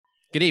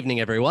Good evening,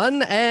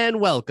 everyone, and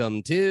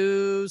welcome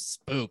to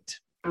Spooked.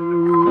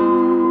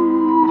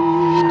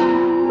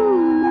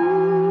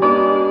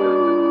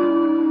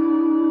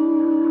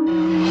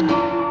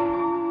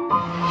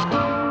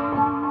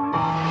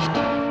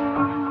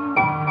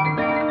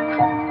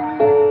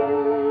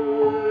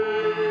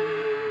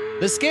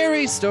 The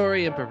Scary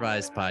Story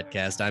Improvised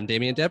Podcast. I'm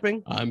Damian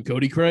Depping. I'm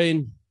Cody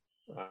Crane.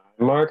 I'm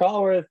Marc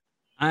Hallworth.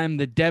 I'm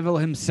the devil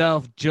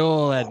himself,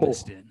 Joel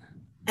Edmiston.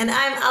 And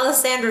I'm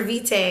Alessandra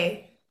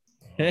Vite.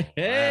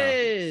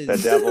 Hey, The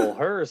devil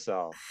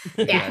herself.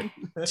 Yeah.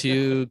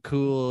 Two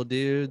cool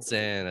dudes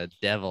and a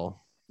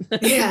devil.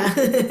 Yeah.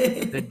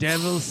 The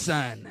devil's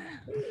son.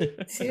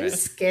 Too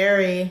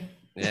scary.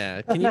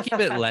 Yeah. Can you keep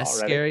it less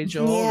Already. scary,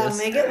 Joel? Yeah, This-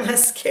 make it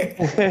less scary.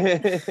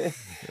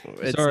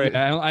 it's- Sorry,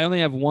 I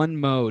only have one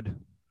mode.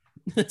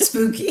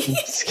 Spooky.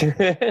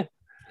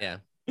 Yeah.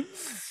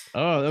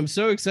 Oh, I'm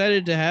so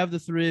excited to have the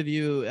three of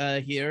you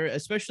here,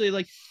 especially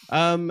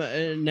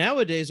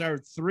nowadays our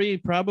three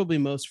probably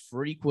most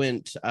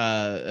frequent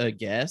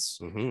guests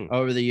Mhm.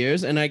 over the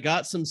years. And I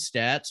got some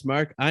stats.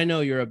 Mark, I know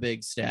you're a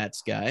big stats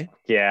guy.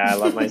 Yeah, I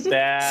love my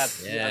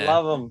stats. Yeah. I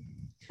love them.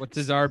 What's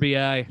his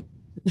RBI?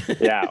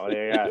 Yeah, what do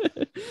you got?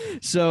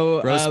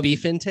 So Roast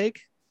beef intake?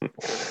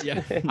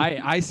 Yeah.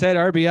 I said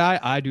RBI.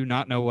 I do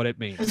not know what it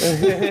means.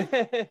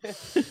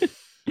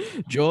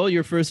 Joel,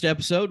 your first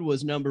episode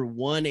was number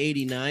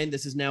 189.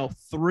 This is now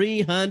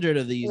 300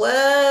 of these.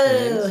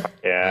 Whoa.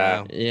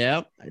 Yeah. Wow.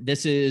 Yep.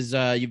 This is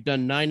you've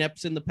done 9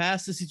 episodes in the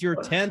past. This is your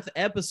 10th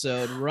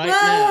episode right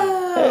now.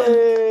 Whoa.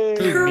 Hey.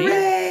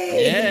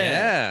 Hooray.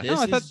 Yeah. This No,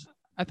 I is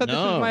thought this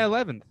No. was my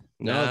 11th.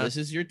 no, Nah. this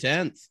is your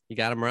 10th. You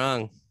got him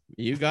wrong.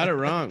 You got it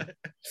wrong.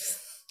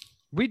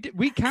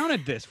 We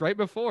counted this right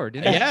before,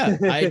 didn't we? Yeah,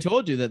 I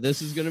told you that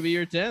this is going to be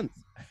your 10th.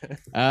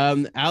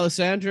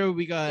 Alessandra,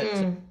 we got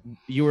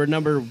you were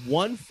number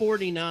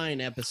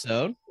 149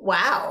 episode.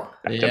 Wow.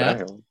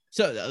 Yeah.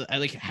 So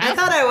I half,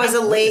 thought I was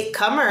a late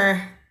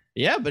comer.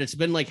 yeah, but it's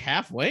been like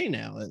halfway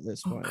now at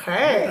this point.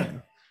 Okay.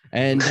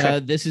 And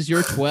this is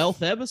your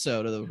 12th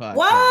episode of the podcast.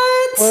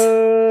 What?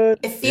 What?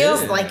 It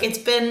feels Yeah. like it's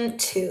been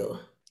 2.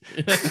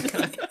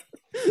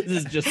 This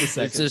is just a It's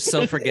second. just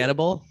so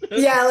forgettable.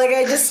 Yeah, like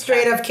I just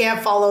straight up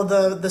can't follow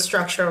the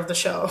structure of the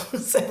show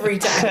every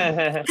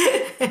time.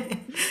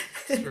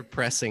 It's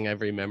repressing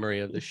every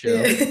memory of the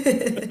show.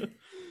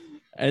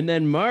 And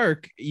then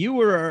Mark, you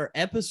were our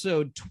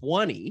episode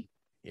 20,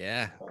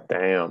 Yeah.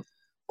 Damn.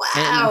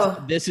 Wow.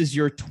 and this is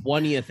your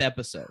 20th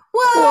episode.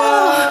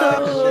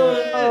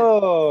 Whoa.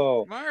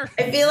 Oh. Mark.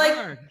 I feel like-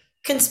 Mark.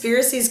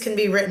 Conspiracies can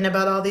be written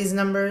about all these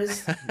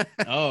numbers.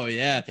 Oh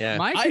yeah. Yeah.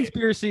 My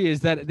conspiracy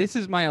is that this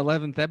is my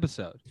 11th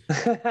episode.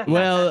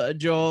 Well,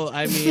 Joel,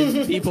 I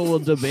mean, people will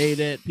debate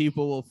it.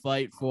 People will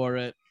fight for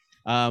it.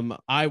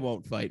 I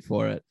won't fight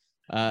for it.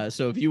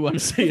 So if you want to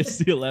say it's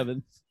the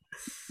 11th,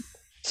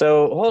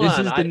 So hold This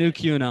on. is the new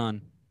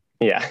QAnon.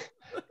 Yeah.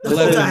 The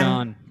whole time.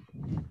 11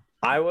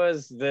 I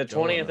was the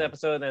 20th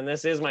episode, and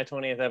this is my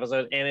 20th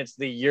episode, and it's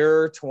the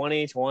year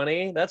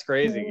 2020. That's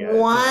crazy, guys. That's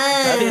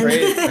What?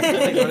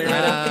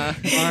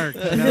 crazy. Mark,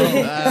 no.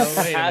 no.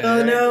 Wait a Oh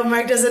minute. no,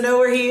 Mark doesn't know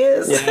where he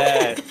is.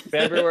 Yeah,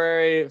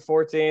 February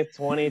 14th,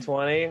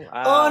 2020.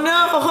 Oh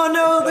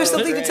no, there's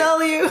something to Great.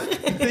 tell you. I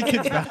think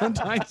it's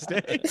Valentine's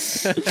Day.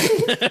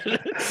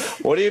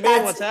 What do you mean?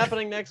 That's- What's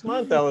happening next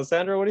month,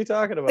 Alessandra? What are you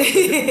talking about?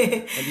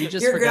 you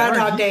just Your forgot?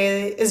 Groundhog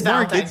Day is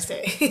Mark, Valentine's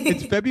Day.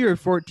 It's February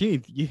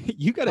 14th.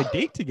 You got a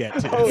date to get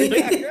to. Oh,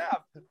 yeah,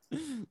 crap.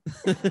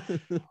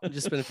 You've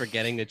just been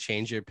forgetting to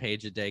change your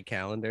page a day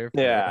calendar.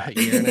 For Yeah. a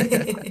year and a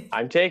half.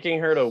 I'm taking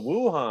her to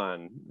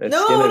Wuhan. It's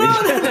No, gonna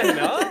be...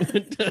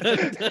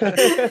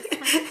 No?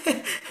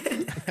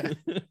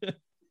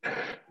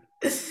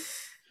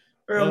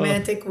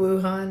 Romantic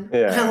Wuhan.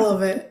 Yeah. I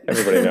love it.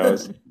 Everybody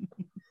knows.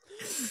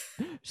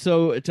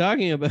 so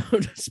talking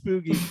about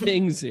spooky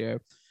things here,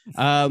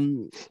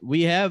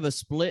 we have a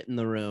split in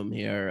the room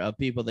here of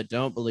people that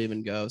don't believe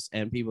in ghosts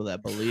and people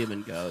that believe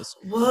in ghosts.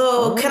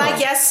 Whoa. Can I Oh.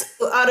 guess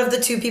out of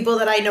the 2 people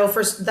that I know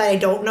first that I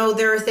don't know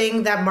their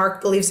thing that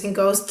Mark believes in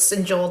ghosts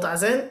and Joel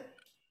doesn't?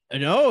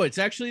 No, it's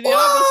actually the Oh,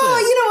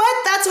 opposite. you know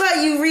what? That's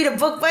why you read a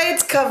book by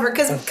its cover,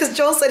 because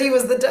Joel said he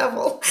was the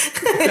devil.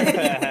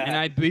 And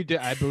I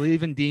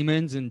believe in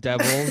demons and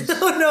devils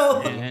Oh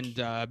no.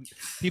 and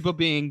people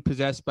being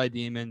possessed by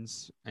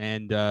demons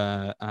and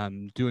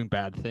doing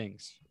bad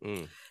things.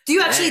 Mm. Do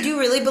you actually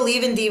really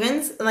believe in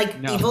demons and like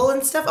No. evil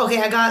and stuff?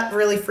 Okay, I got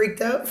really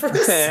freaked out for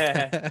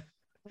this.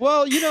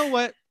 Well, you know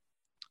what?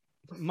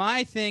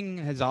 My thing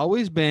has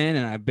always been,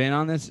 and I've been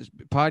on this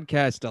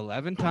podcast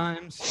 11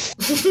 times,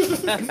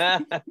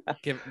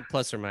 Give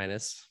plus or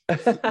minus.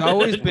 it's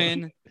always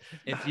been,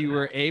 if you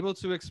were able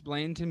to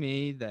explain to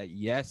me that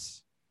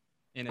yes,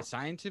 in a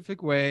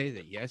scientific way,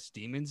 that yes,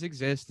 demons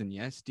exist and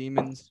yes,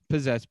 demons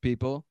possess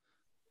people,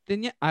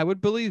 then yeah, I would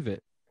believe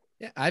it.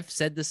 Yeah, I've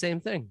said the same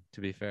thing,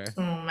 to be fair.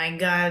 Oh my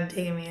God,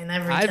 Damien,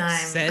 every I've time.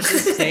 said the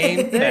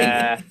same thing.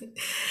 Yeah.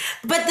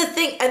 But the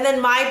thing, and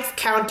then my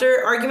counter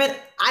argument,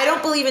 I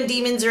don't believe in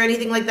demons or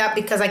anything like that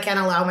because I can't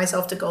allow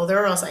myself to go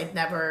there, or else I'd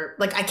never,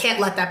 like, I can't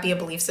let that be a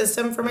belief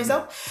system for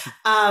myself.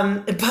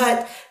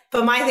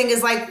 But my thing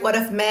is, like, what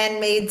if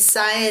man-made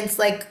science,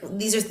 like,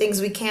 these are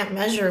things we can't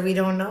measure, we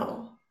don't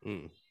know.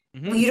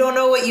 You don't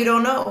know what you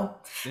don't know.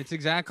 It's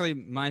exactly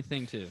my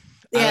thing too.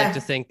 I Yeah. like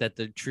to think that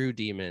the true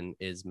demon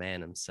is man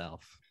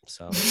himself.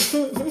 So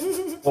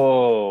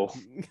Whoa.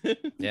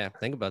 yeah,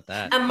 think about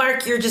that. And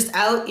Mark, you're just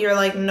out. You're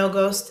like, no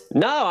ghost.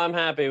 No, I'm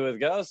happy with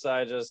ghosts.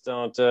 I just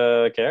don't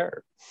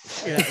care.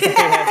 General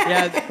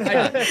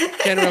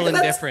That's-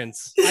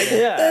 indifference.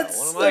 Yeah. That's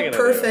What am I the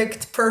gonna do?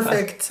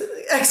 perfect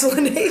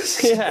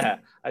explanation. Yeah.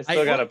 I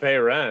still gotta pay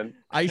rent.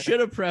 I should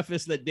have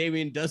prefaced that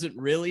Damien doesn't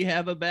really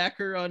have a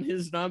backer on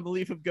his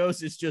non-belief of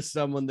ghosts. It's just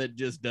someone that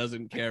just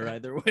doesn't care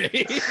either way.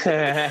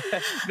 I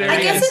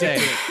Very guess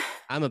insane.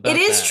 I'm about It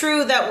is that.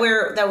 true that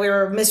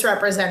we're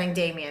misrepresenting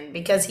Damien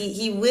because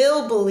he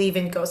will believe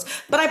in ghosts.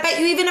 But I bet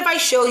you even if I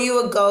show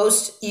you a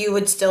ghost, you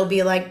would still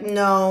be like,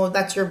 no,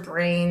 that's your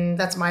brain.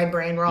 That's my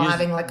brain. We're all You're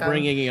having like a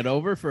bringing it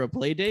over for a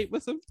play date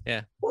with him.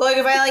 well, like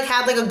if I like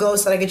had like a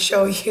ghost that I could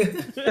show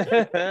you,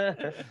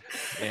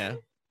 Yeah.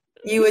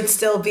 you would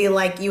still be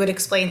like you would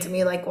explain to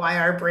me like why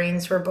our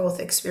brains were both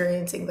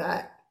experiencing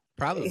that,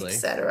 Probably.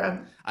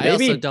 etc. I also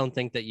Maybe- don't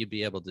think that you'd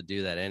be able to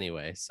do that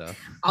anyway. So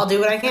I'll do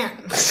what I can.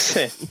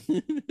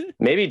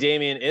 Maybe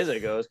Damien is a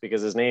ghost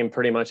because his name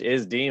pretty much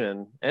is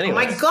Demon. Anyway. Oh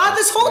my god,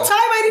 this whole time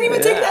I didn't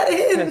even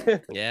take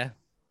that in. yeah.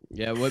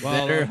 Yeah, what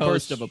Well, better of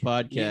course, host of a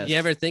podcast? You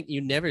ever think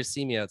you never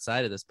see me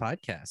outside of this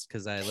podcast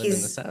because I live in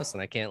He's- this house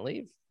and I can't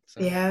leave. So.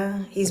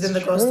 Yeah, he's been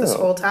That's the ghost this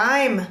true. whole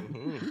time.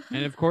 Mhm.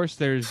 And of course,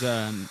 there's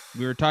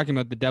we were talking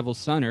about the Devil's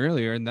Son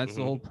earlier, and that's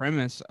the Mhm. whole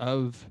premise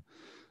of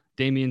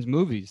Damien's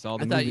movies. All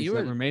the I thought movies you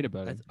that were- were made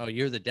about it. Oh,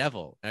 you're the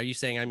devil. Are you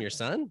saying I'm your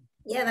son?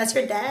 Yeah, that's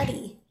your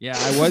daddy. Yeah,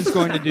 I was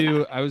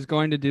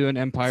going to do an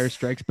Empire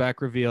Strikes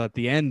Back reveal at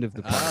the end of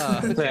the Ah.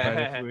 podcast. but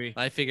if we-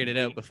 I figured it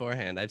out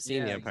beforehand. I've seen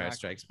Yeah, The Empire exactly.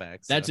 Strikes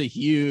Back. That's a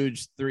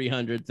huge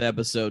 300th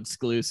episode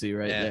exclusive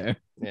right Yeah. there.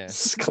 yeah.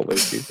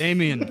 Exclusive.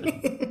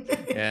 Damien,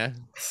 Yeah.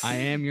 I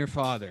am your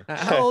father.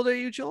 How old are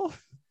you, Joel?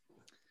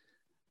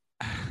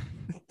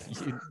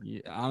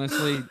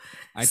 Honestly,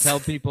 I tell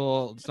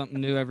people something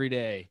new every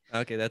day.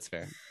 Okay, that's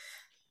fair.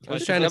 I But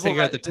was the trying to devil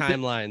figure out the had- the-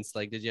 timelines.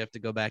 Like, did you have to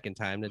go back in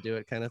time to do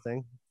it, kind of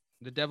thing?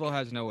 The devil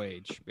has no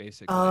age,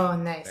 basically. Oh,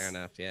 nice. Fair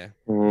enough. Yeah.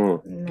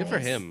 Mm. Good for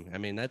Nice. him. I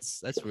mean,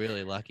 that's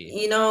really lucky.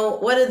 You know,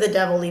 what did the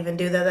devil even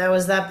do that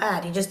was that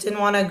bad? He just didn't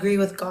want to agree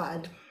with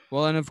God.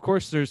 Well, and of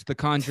course, there's The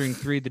Conjuring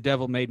 3, The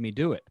Devil Made Me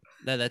Do It.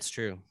 No, that's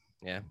true.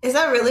 Yeah. Is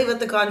that really what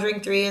The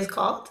Conjuring 3 is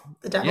called?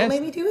 The devil Yes.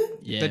 made me do it?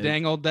 Yeah, The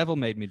dang old devil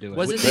made me do it.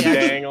 Was it The the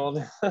actual-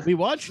 dangled. we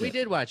watched We it.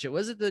 did watch it.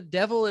 Was it the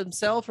devil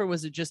himself, or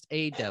was it just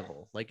a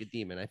devil, like a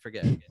demon? I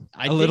forget.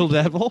 a little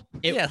devil?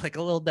 Yeah, like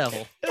a little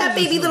devil. That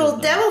baby little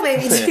devil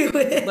made me do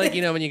it. Like,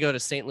 you know, when you go to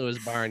St. Louis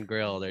Bar and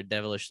Grill, they're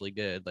devilishly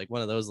good. Like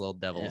one of those little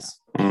devils.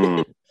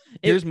 Mm.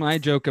 Here's my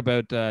joke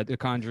about The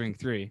Conjuring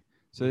 3.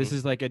 So this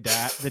is like a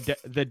dad,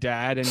 the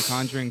dad in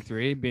Conjuring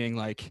 3 being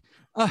like,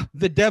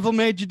 the devil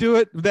made you do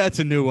it? That's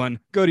a new one.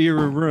 Go to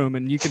your room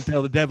and you can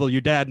tell the devil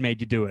your dad made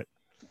you do it.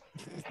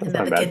 And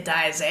then the Not kid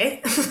dies, eh?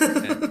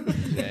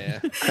 Yeah,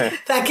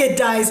 That kid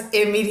dies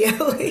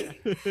immediately.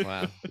 yeah.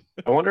 Wow.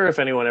 I wonder if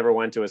anyone ever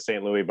went to a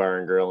St. Louis bar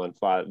and grill and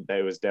thought that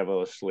it was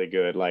devilishly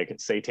good, like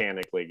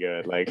satanically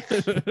good. Like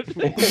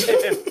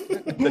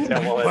the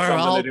devil had We're something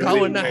all to do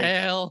going with to it.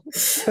 hell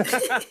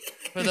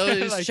for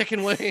those Like-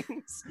 chicken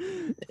wings.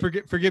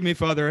 Forgive me,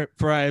 Father,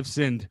 for I have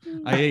sinned.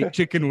 I ate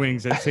chicken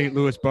wings at St.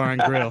 Louis Bar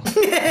and Grill.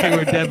 They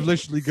were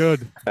devilishly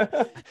good.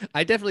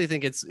 I definitely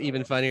think it's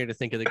even funnier to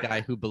think of the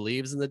guy who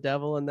believes in the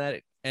devil and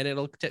that, and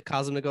it'll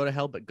cause him to go to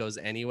hell, but goes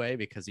anyway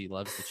because he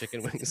loves the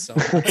chicken wings so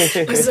much. I'm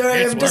sorry, It's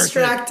I'm worth it.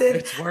 distracted.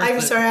 It's worth I'm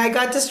it. sorry, I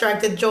got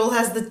distracted. Joel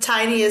has the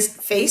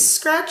tiniest face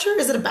scratcher.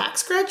 Is it a back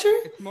scratcher?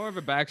 It's more of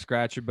a back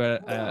scratcher,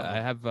 but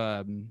I have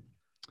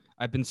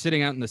I've been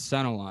sitting out in the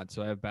sun a lot,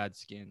 so I have bad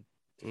skin.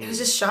 It was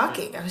just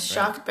shocking. I was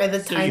shocked by the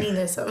So you-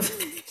 tininess of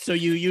it. So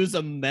you use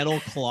a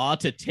metal claw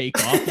to take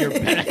off your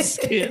back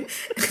skin?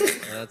 Oh,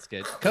 that's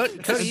good.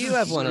 Cody, you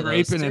have one of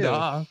those Scraping it too.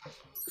 off.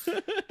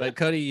 But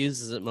Cody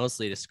uses it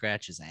mostly to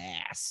scratch his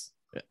ass.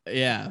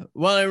 Yeah.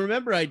 Well, I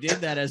remember I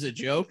did that as a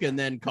joke, and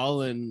then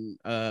Colin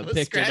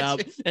picked it up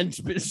scratching.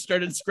 and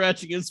started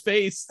scratching his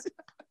face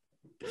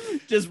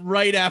just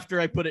right after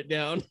I put it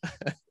down.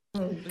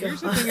 Oh,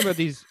 Here's the God. thing about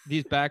these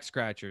back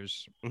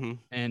scratchers, Mhm.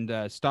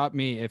 and stop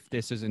me if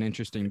this isn't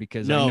interesting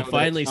because I No, know that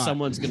finally it's not.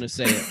 someone's gonna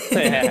say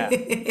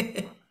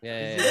it. Yeah.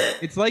 Yeah.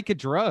 It's like a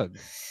drug.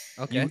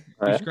 Okay.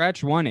 You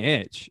scratch one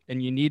itch,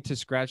 and you need to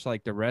scratch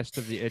like the rest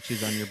of the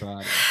itches on your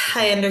body.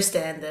 I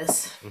understand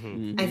this.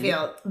 Mhm. I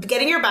feel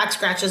getting your back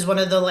scratch is one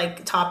of the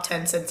like top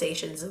 10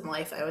 sensations in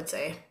life, I would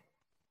say.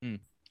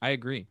 I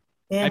agree.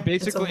 Yeah, I it's a-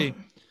 basically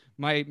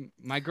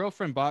my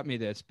girlfriend bought me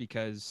this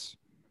because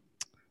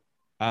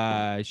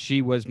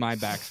she was my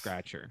back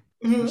scratcher.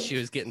 Mhm. She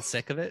was getting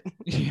sick of it.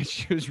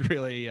 She was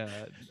really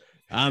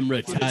I'm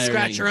retiring.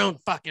 Scratch your own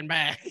fucking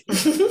back.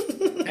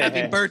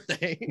 Happy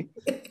birthday.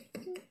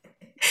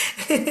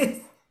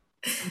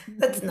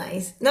 That's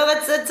nice. No,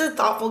 that's a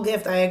thoughtful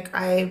gift. I'm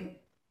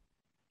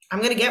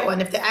gonna get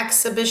one. If the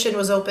exhibition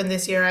was open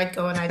this year, I'd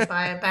go and I'd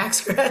buy a back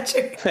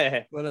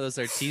scratcher. One of those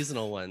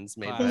artisanal ones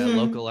made Wow. by a Mhm.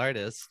 local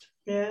artist.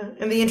 Yeah,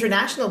 in the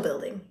International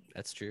Building.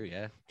 That's true.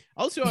 Yeah.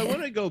 Also, I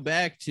want to go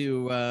back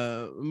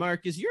to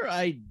Mark. Is your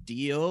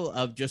ideal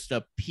of just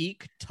a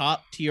peak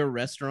top tier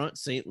restaurant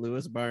St.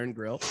 Louis Bar and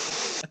Grill?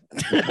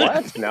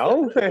 What?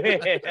 No.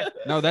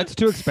 No, that's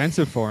too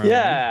expensive for him.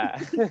 Yeah.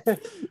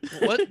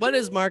 What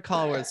is Mark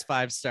Hallworth's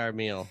 5-star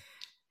meal?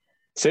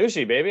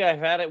 Sushi, baby. I've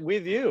had it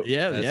with you.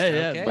 Yeah, That's-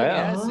 yeah. okay, Wow.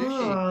 yeah, Oh. sushi.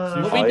 All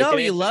Well, All we you know can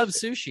you eat love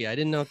sushi. I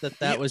didn't know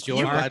that was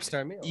your Mark,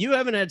 5-star meal. You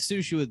haven't had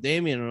sushi with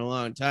Damien in a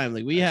long time.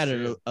 Like we That's had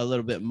it true. a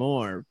little bit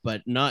more,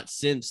 but not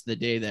since the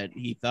day that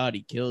he thought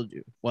he killed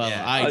you. Well,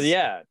 Yeah.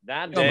 Yeah,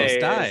 that You day almost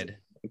is died.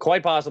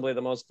 quite possibly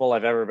the most full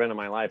I've ever been in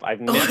my life. I've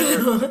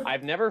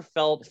never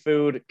felt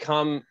food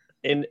come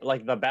in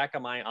like the back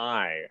of my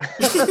eye,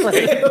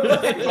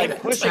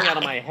 like pushing out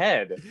of my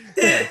head.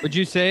 Would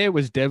you say it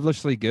was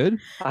devilishly good?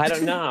 I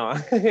don't know.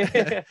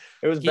 It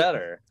was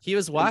better. He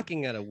was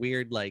walking at a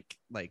weird like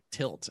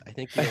tilt. I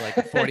think he was like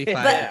a 45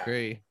 But-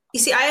 degree. You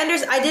see,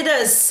 I did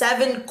a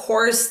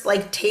 7-course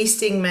like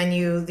tasting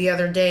menu the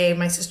other day.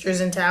 My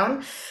sister's in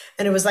town,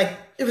 and it was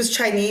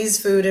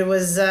Chinese food. It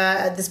was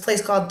at this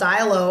place called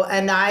Dialo,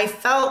 and I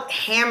felt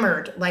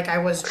hammered, like I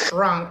was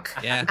drunk.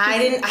 Yeah.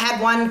 I had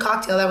one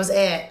cocktail. That was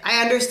it.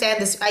 I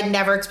understand this. I'd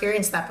never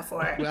experienced that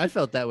before. I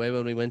felt that way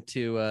when we went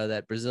to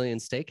that Brazilian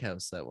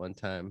steakhouse that one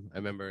time. I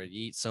remember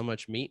you eat so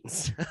much meat and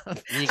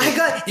stuff.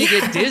 You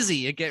get dizzy.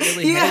 You get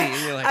really Yeah, heady.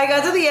 And you're like, I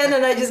got to the end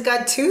and I just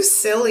got too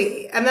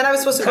silly. And then I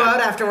was supposed to go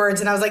out afterwards,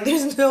 and I was like,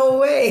 "There's no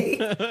way."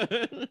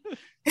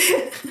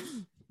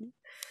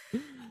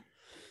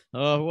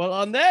 Oh, well,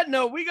 on that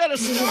note, we got a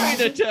story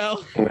to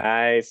tell.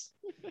 Nice.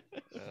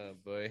 oh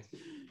boy.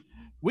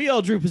 We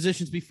all drew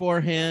positions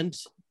beforehand.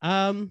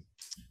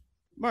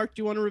 Mark, do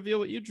you want to reveal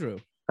what you drew?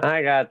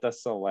 I got the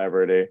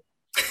celebrity.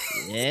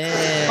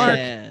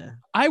 Yeah.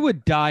 I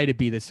would die to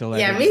be the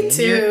celebrity. Yeah, me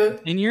too.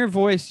 In your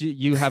voice,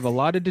 you have a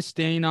lot of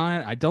disdain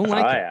on it. I don't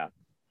like Oh it. yeah.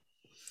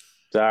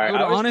 Sorry. I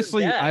would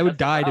honestly, I would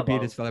die to be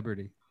this. the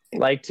celebrity.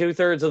 Like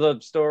 2/3 of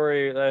the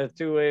story,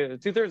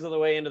 2/3 of the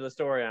way into the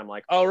story, I'm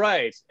like, oh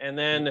right, and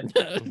then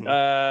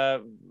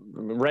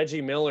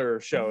Reggie Miller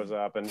shows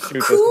up and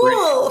shoots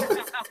Cool.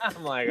 us.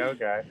 I'm like,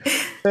 okay.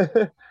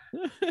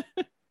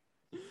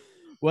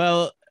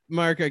 Well,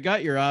 Mark, I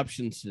got your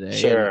options today.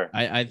 Sure.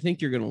 and I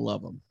think you're going to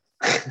love them.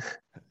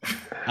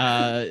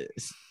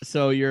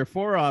 So your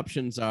 4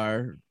 options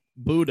are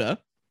Buddha,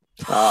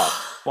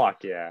 Oh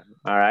fuck yeah!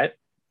 All right,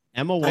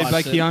 Emma Played by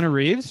Watson, Keanu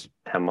Reeves.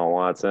 Emma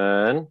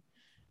Watson.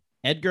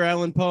 Edgar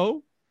Allan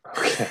Poe,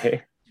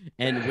 Okay.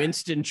 and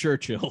Winston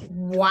Churchill.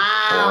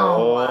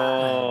 Wow.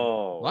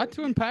 Oh. A lot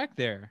to unpack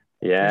there.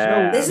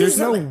 Yeah. This There's is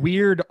no like-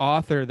 weird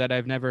author that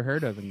I've never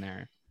heard of in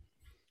there.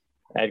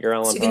 Edgar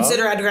Allan So you Poe.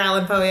 consider Edgar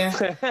Allan Poe, yeah.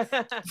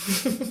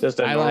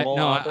 Just a normal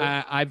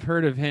author? I've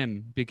heard of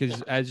him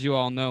because, as you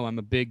all know, I'm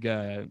a big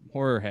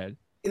horror head.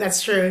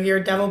 That's true. You're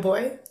a devil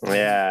boy.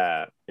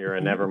 Yeah, you're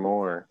a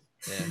nevermore.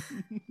 Yeah.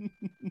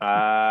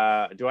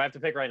 Do I have to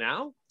pick right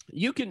now?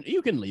 You can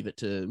leave it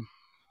to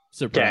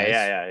surprise.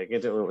 Yeah. You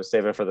get to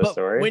save it for the But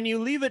story. when you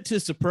leave it to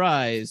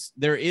surprise,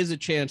 there is a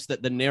chance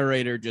that the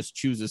narrator just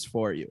chooses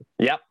for you.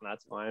 Yep,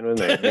 that's fine with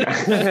me.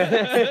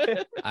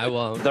 I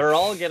won't. They're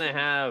all gonna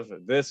have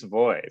this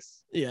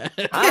voice. Yeah.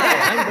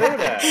 Hi, I'm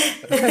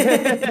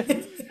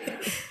Buddha.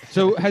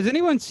 So, has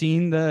anyone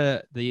seen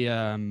the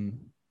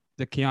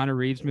Keanu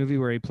Reeves movie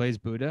where he plays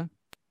Buddha?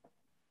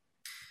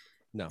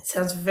 No.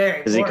 Sounds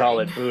very Does he call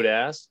boring. it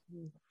Boot-ass?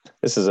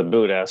 This is a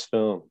Boot-ass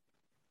film.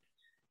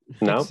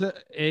 No?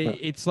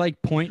 It's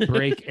like Point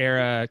Break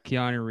era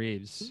Keanu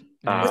Reeves.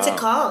 What's it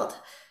called?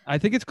 I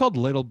think it's called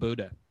Little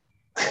Buddha.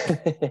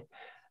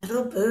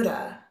 Little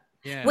Buddha.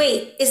 Yeah.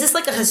 Wait, is this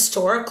like a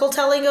historical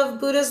telling of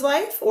Buddha's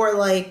life, or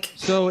like?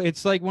 So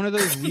it's like one of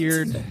those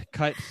weird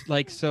cuts.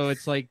 So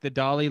it's like the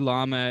Dalai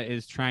Lama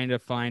is trying to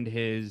find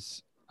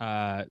his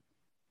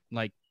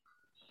like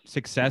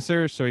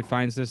successor. So he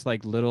finds this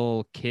like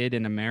little kid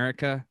in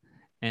America,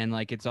 and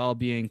like it's all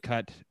being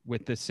cut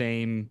with the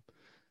same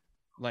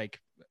like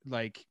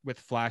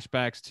with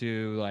flashbacks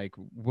to like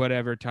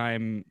whatever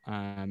time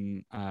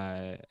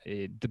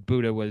the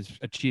Buddha was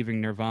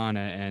achieving nirvana,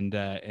 and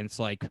it's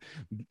like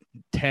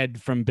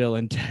Ted from Bill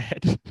and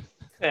Ted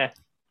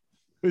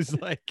who's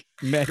like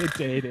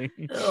meditating.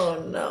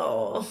 Oh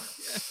no!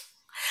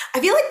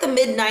 I feel like the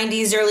mid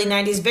 '90s, early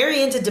 '90s,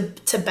 very into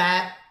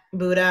Tibet,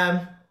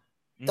 Buddha,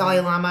 Dalai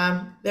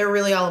Lama. They're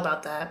really all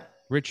about that.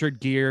 Richard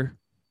Gere.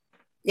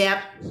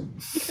 Yep.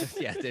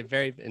 Yeah, they're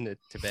very into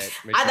Tibet.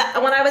 When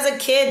I was a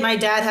kid, my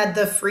dad had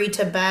the free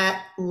Tibet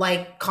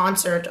like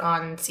concert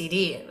on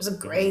CD. It was a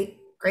great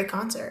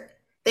concert.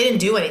 They didn't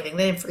do anything.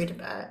 They didn't free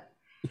Tibet.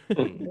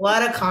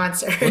 What a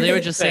concert! Well, they were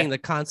just saying the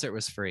concert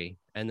was free,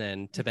 and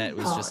then Tibet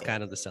was just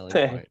kind of the selling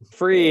point.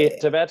 Free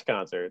Tibet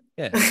concert.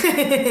 Yeah.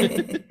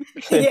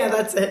 Yeah,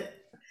 that's it.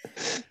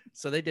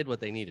 So they did what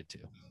they needed to.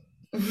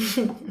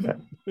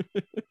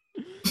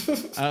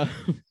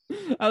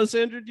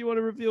 Alessandra, do you want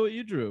to reveal what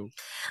you drew?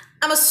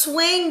 I'm a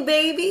swing,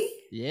 baby.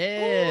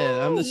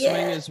 Yeah, I'm the Yeah.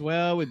 swing as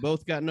well. We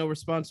both got no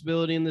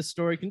responsibility in this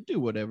story. Can do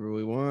whatever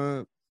we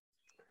want.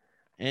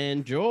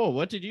 And Joel,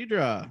 what did you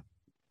draw?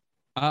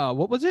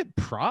 What was it?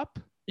 Prop?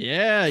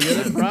 Yeah,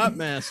 you're the prop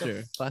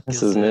master. Fuck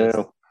This is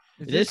new.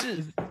 This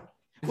is Is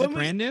when it we-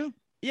 brand new?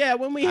 Yeah,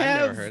 when we I've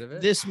never have heard of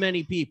it. this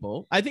many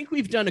people, I think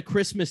we've done a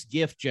Christmas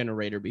gift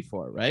generator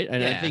before, right?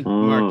 And I Yeah. think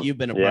Mark, you've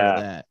been a part Yeah.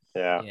 of that.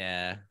 Yeah.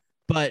 Yeah.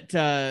 But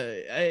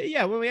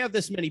yeah, when we have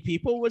this many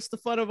people, what's the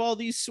fun of all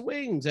these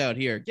swings out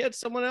here? Get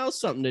someone else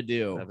something to I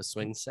do. have a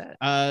swing set.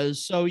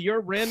 So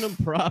your random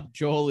prop,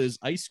 Joel, is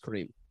ice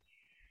cream.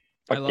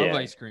 I Fuck love yeah.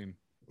 ice cream.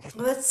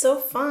 Well, that's so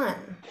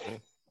fun.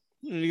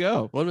 There you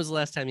go. When was the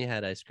last time you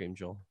had ice cream,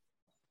 Joel?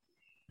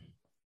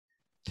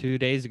 2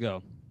 days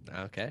ago.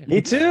 Okay.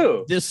 Me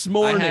too. This I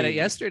morning. had it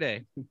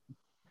yesterday.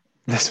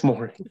 This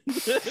morning.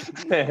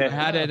 I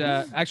had it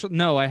actually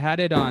no, I had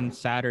it on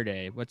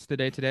Saturday. What's the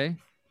day today?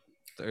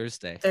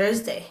 Thursday.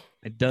 Thursday.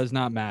 It does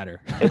not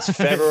matter. It's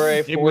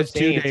February 14th, It was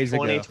 2 days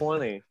ago.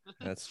 2020.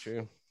 That's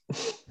true.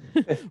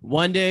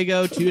 1 day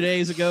ago, 2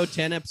 days ago,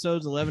 10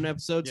 episodes, 11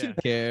 episodes. Yeah. Who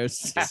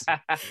cares?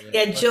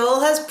 Yeah, Joel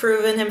has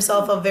proven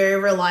himself a very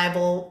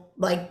reliable,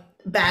 like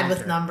bad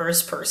with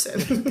numbers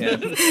person. Yeah.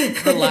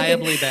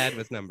 Reliably bad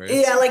with numbers.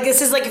 Yeah, like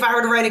this is like if I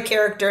were to write a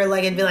character,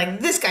 like it'd be like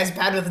this guy's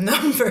bad with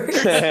numbers.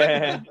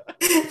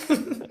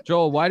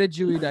 Joel, why did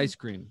you eat ice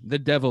cream? The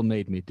devil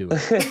made me do it.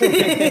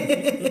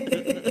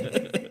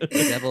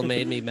 The devil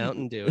made me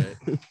Mountain Dew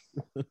it.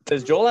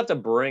 Does Joel have to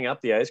bring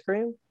up the ice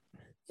cream?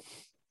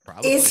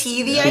 Probably. Is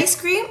he the ice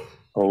cream?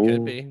 Oh,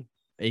 Could be.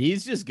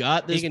 He's just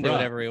got this. He can do prop.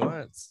 whatever he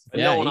wants.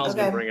 And Yeah, no one he- else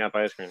Okay. can bring up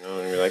ice cream. No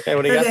one can be like, hey,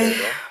 what do you got there, Okay.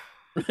 Joel?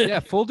 Yeah,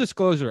 full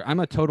disclosure, I'm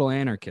a total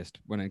anarchist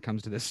when it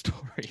comes to this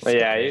story. Well,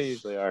 yeah, you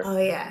usually are. Oh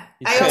yeah.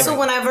 He's I also, saying-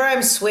 whenever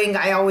I'm swing,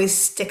 I always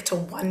stick to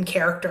one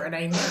character, and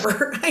I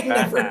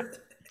never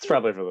It's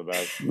probably for the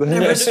best.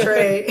 never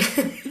stray.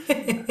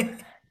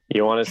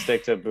 You want to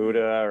stick to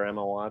Buddha or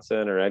Emma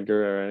Watson or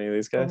Edgar or any of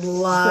these guys?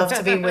 Love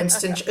to be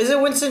Winston. Is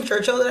it Winston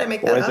Churchill? Did I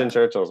make that Winston up?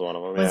 Churchill's one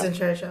of them. Yeah. Winston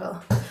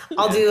Churchill.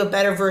 I'll do a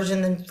better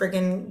version than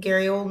friggin'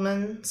 Gary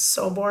Oldman.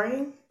 So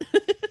boring.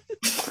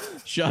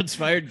 Shots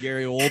fired,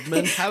 Gary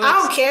Oldman. I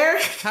don't care.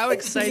 How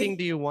exciting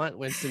do you want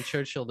Winston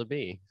Churchill to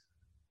be?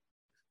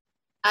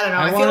 I don't know.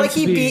 I I, feel want like him to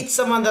he be- beat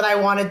someone that I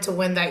wanted to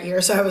win that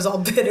year, so I was all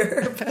bitter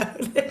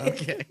about it.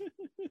 Okay.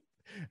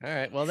 All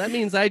right. Well, that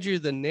means I drew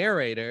the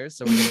narrator.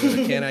 So we're going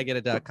to go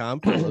to caniget.com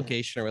for a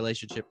location, a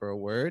relationship, or a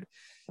word.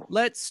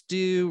 Let's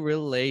do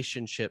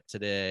relationship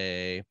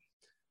today.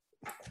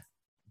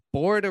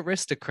 Bored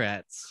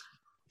aristocrats.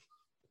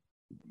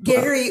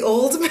 Gary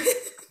Oldman.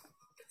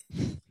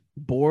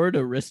 Bored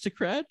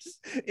aristocrats.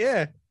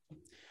 Yeah.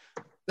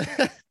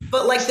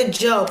 But like the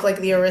joke, like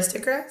the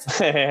aristocrats.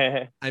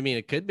 yeah. I mean,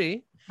 it could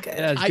be. Okay.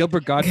 Yeah, is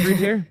Gilbert Gottfried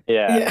here?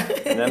 Yeah.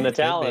 And then the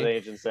talent be.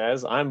 agent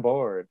says, I'm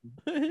bored.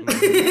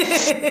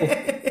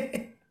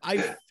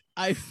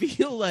 I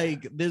feel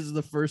like this is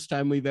the first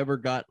time we've ever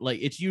got like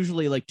it's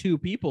usually like two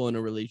people in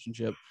a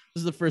relationship.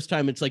 This is the first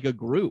time it's like a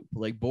group.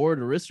 Like bored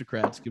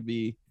aristocrats could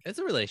be It's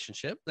a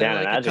relationship. Yeah,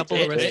 They're an like a couple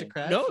adjective.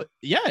 aristocrats. no,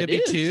 yeah, It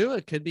it could be is. 2.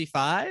 It could be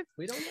 5.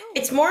 We don't know.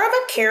 It's more of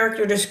a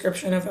character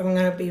description, if I'm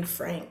gonna be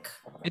frank.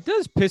 It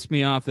does piss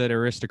me off that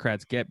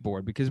aristocrats get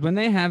bored because when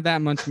they have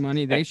that much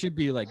money, they should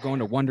be like going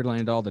to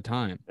Wonderland all the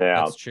time.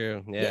 Yeah. That's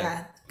true. Yeah.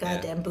 Yeah.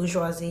 Goddamn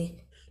bourgeoisie.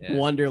 Yeah.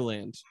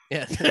 Wonderland.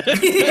 Yeah.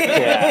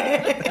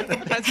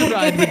 That's what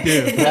I would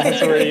do.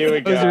 That's where you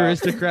would As an go.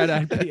 aristocrat,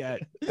 I'd be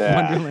at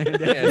Yeah. Wonderland.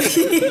 Yeah.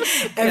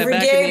 Every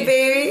back day, in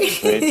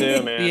baby. Me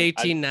too, man. The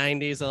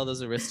 1890s, all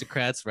those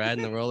aristocrats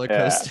riding the roller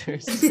Yeah.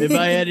 coasters. If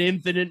I had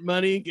infinite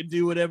money, could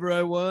do whatever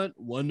I want.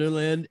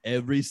 Wonderland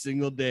every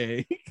single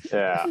day.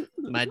 Yeah.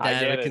 My I diet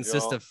get would it,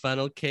 consist Joel. of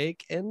funnel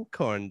cake and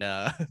corn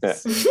dogs.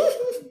 Yeah.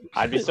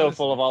 I'd be so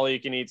full of all you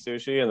can eat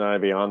sushi, and then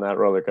I'd be on that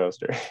roller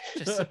coaster.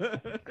 Just,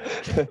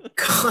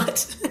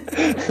 God.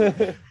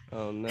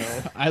 oh no.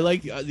 I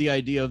like the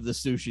idea of the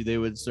sushi they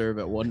would serve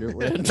at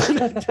Wonderland.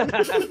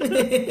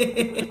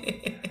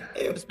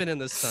 Just been in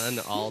the sun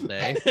all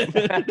day.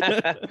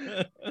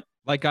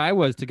 Like I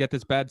was to get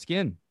this bad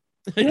skin.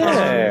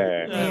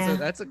 Yeah. Yeah.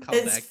 That's a It's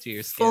callback to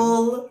your skin.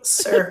 full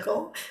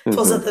circle.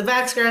 Pulls up the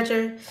back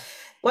scratcher.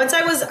 Once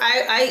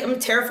I am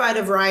terrified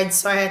of rides,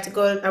 so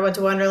I went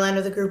to Wonderland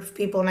with a group of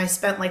people, and I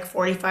spent like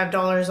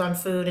 $45 on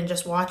food and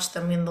just watched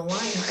them in the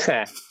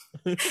line.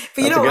 But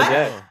you know what?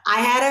 I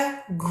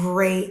had a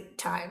great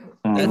time.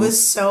 It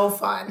was so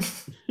fun.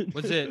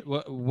 Was it?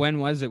 When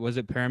was it? Was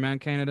it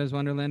Paramount Canada's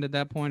Wonderland at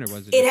that point, or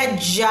was it? It had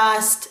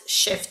just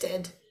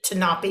shifted to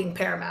not being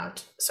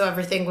Paramount, so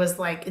everything was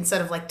like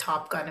instead of like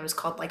Top Gun, it was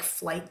called like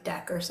Flight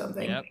Deck or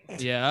something. Yep.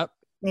 Yep.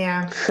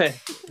 Yeah.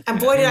 And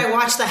boy, did I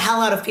watch the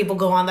hell out of people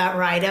go on that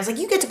ride. I was like,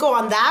 you get to go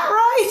on that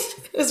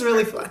ride? It was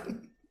really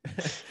fun.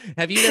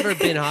 Have you never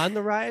been on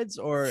the rides,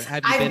 or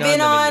have you I've been,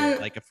 been on them and you're,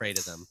 on- like afraid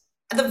of them?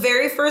 The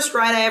very first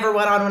ride I ever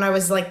went on when I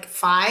was like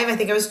 5, I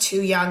think I was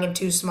too young and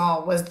too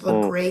small, was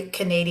the Great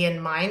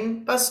Canadian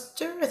Mine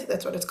Buster. I think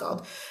that's what it's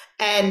called.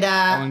 And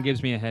That one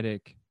gives me a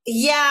headache.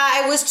 Yeah,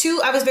 I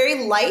was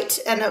very light,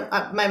 and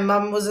my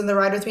mom was in the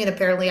ride with me, and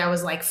apparently I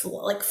was like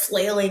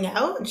flailing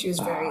out, and she was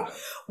very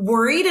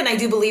worried, and I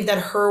do believe that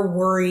her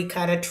worry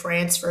kind of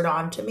transferred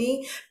onto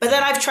me. But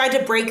then I've tried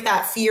to break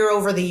that fear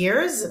over the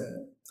years,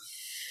 and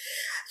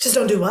just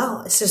don't do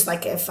well. It's just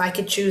like, if I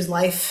could choose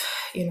life,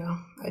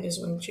 I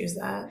just wouldn't choose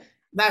that.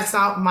 That's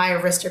not my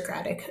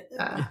aristocratic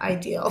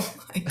ideal,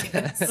 I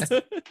guess.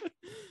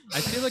 I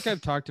feel like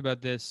I've talked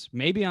about this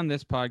maybe on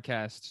this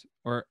podcast,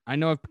 or I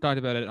know I've talked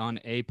about it on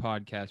a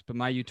podcast, but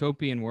my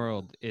utopian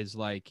world is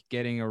like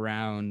getting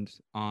around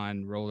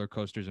on roller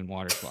coasters and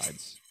water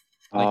slides.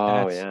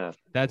 Like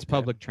that's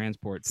public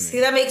transport to me.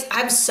 See,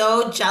 I'm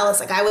so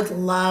jealous. Like, I would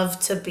love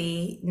to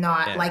be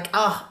not like,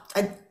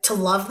 to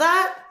love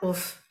that.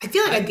 Oof. I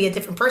feel like I'd be a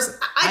different person.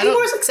 I'd be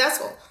more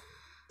successful.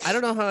 I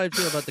don't know how I'd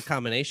feel about the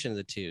combination of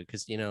the two,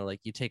 because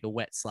like you take a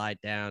wet slide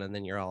down and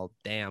then you're all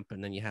damp,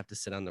 and then you have to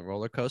sit on the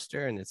roller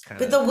coaster, and it's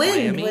kind of. But the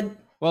wind would.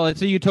 Well,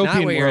 it's a utopian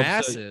not where world. Your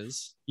ass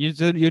is.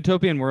 It's a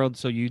utopian world,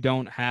 so you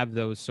don't have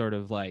those sort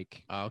of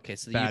like. Oh, okay,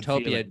 so the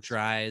utopia feelings.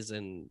 Dries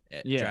and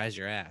it dries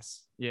your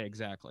ass. Yeah,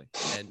 exactly.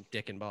 And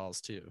dick and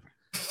balls too.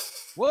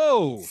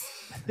 Whoa,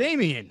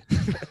 Damien.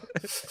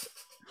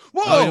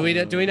 Whoa. Oh,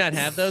 do we not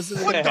have those?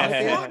 What the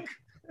fuck?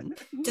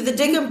 Do the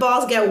dick and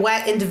balls get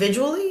wet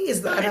individually?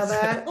 Is that how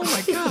that? Oh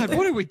my God,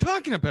 what are we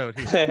talking about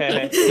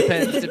here?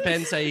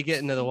 Depends how you get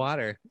into the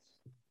water.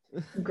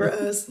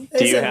 Gross.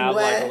 Do you have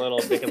like a little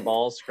dick and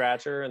balls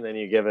scratcher, and then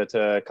you give it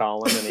to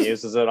Colin and he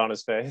uses it on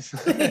his face?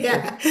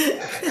 Yeah.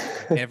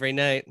 Every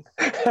night.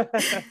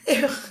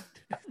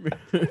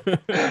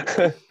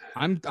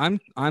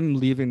 I'm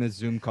leaving the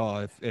Zoom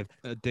call if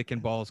Dick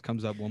and Balls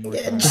comes up one more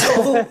time.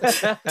 Joel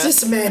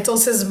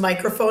dismantles his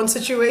microphone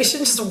situation,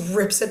 just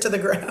rips it to the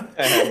ground.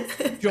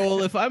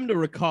 Joel, if I'm to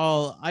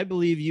recall, I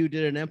believe you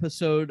did an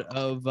episode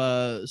of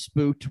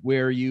Spooked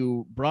where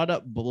you brought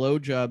up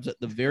blowjobs at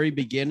the very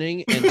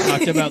beginning and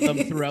talked about them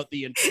throughout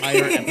the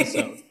entire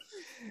episode.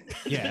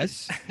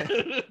 Yes.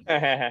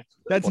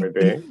 That's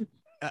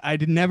I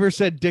never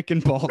said Dick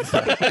and Balls.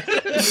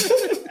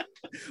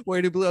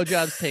 Where do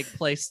blowjobs take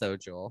place, though,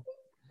 Joel?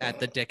 At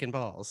the dick and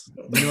balls.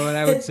 You know what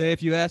I would say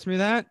if you asked me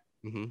that?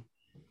 Mm-hmm.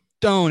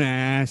 Don't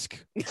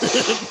ask.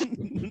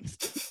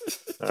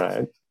 All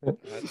right.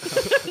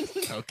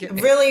 Okay.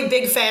 Really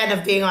big fan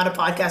of being on a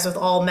podcast with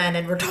all men,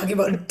 and we're talking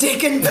about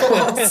dick and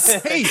balls.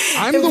 Hey,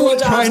 I'm the one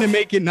trying to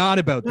make it not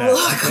about that.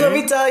 Look, let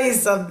me tell you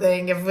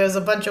something. If there's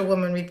a bunch of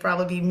women, we'd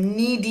probably be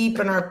knee deep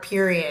in our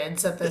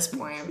periods at this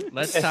point.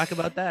 Let's talk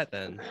about that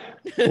then.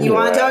 You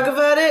want to talk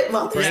about it?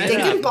 Well, there's dick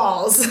and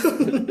balls.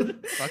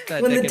 Fuck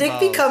that. When the dick dick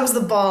becomes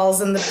the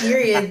balls and the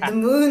period, the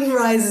moon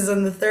rises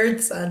on the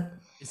third sun.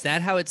 Is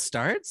that how it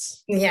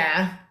starts?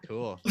 Yeah.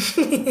 Cool.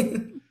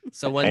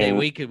 So one day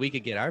we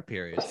could get our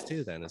periods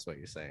too, then, is what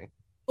you're saying.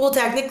 Well,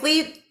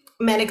 technically,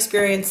 men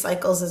experience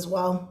cycles as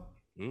well.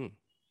 Mm.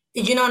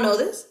 Did you not know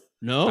this?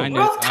 No.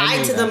 We're all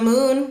tied to the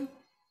moon.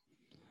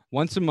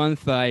 Once a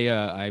month,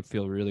 I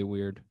feel really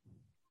weird.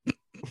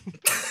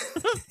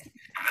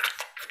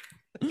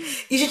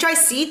 You should try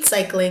seed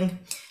cycling.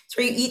 It's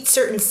where you eat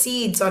certain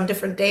seeds on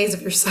different days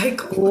of your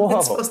cycle. Whoa.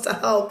 It's supposed to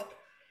help.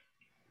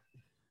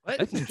 What?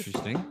 That's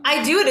interesting.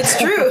 I do it. It's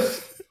true.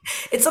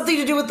 It's something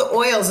to do with the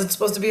oils. It's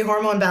supposed to be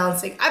hormone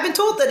balancing. I've been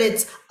told that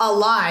it's a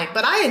lie,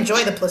 but I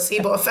enjoy the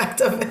placebo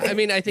effect of it. I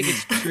mean, I think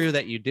it's true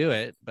that you do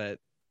it, but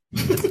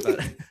that's about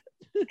it.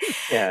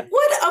 Yeah.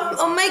 What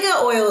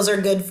omega oils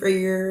are good for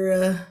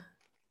your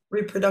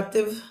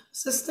reproductive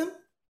system?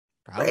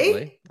 Probably.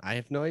 Right? I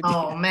have no idea.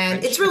 Oh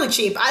man, it's really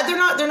cheap. They're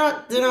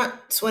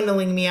not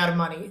swindling me out of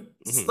money.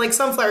 It's like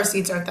sunflower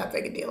seeds aren't that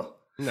big a deal.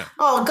 No.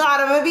 Oh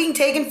God, am I being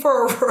taken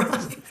for a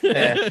ride?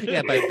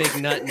 Yeah, by Big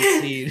Nut and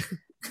Seed.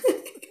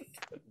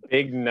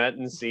 Big Nut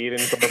and Seed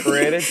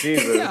Incorporated.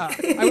 Jesus. Yeah,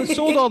 I was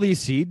sold all these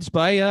seeds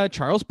by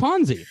Charles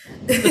Ponzi.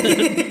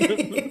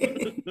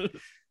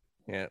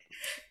 Yeah.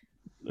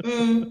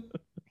 Mm.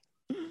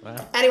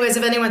 Wow. Anyways,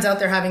 if anyone's out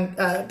there having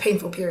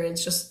painful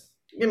periods, just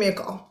give me a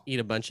call. Eat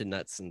a bunch of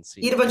nuts and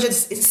seeds. Eat a bunch of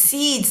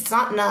seeds. It's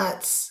not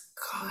nuts.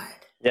 God.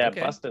 Yeah,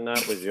 Okay. bust a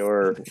nut was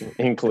your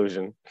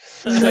inclusion.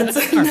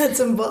 Nuts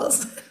and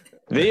balls.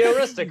 The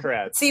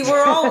aristocrats. See,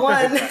 we're all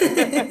one.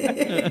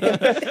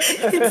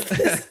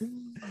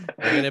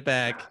 Bringing it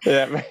back.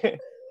 Yeah.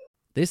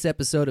 This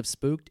episode of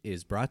Spooked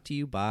is brought to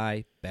you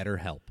by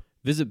BetterHelp.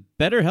 Visit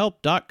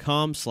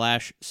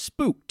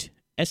betterhelp.com/spooked,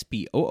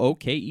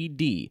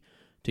 SPOOKED,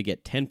 to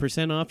get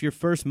 10% off your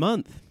first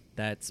month.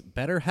 That's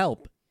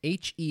BetterHelp,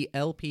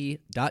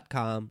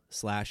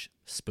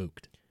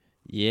 HELP.com/spooked.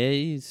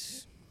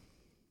 Yes.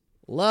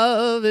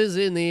 Love is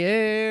in the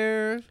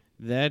air.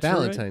 That's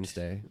Valentine's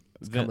right. Day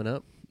is coming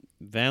up.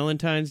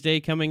 Valentine's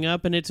Day coming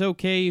up, and it's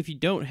okay if you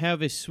don't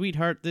have a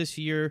sweetheart this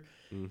year.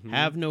 Mm-hmm.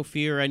 Have no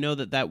fear. I know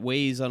that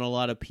weighs on a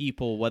lot of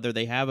people, whether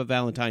they have a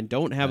Valentine,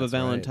 don't have That's a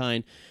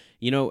Valentine.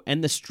 Right.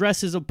 And the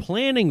stresses of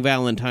planning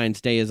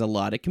Valentine's Day is a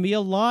lot. It can be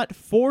a lot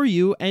for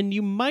you, and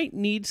you might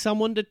need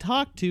someone to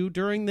talk to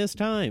during this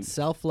time.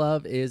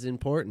 Self-love is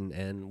important,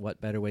 and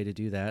what better way to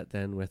do that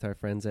than with our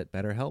friends at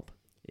BetterHelp?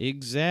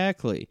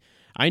 Exactly.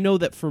 I know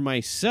that for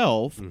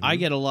myself, I Mhm.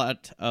 get a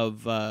lot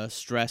of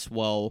stress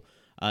while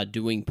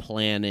doing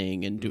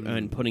planning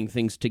and putting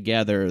things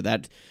together.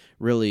 That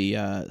really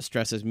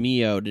stresses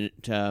me out.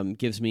 It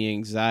gives me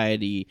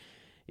anxiety.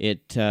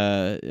 It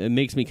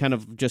makes me kind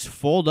of just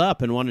fold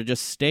up and want to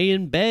just stay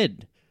in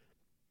bed.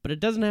 But it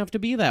doesn't have to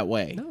be that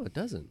way. No, it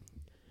doesn't.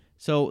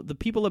 So the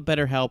people at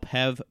BetterHelp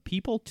have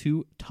people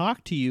to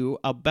talk to you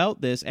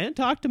about this and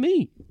talk to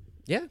me.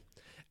 Yeah.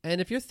 And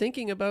if you're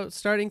thinking about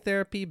starting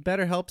therapy,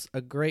 BetterHelp's a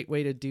great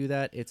way to do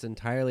that. It's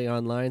entirely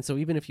online. So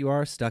even if you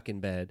are stuck in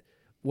bed,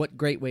 what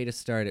great way to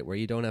start it where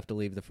you don't have to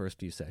leave the first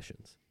few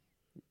sessions.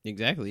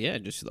 Exactly, yeah.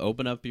 Just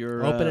open up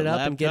your Open it up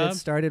laptop. and get it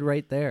started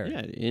right there.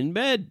 Yeah, in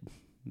bed.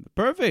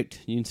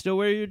 Perfect. You can still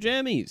wear your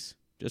jammies,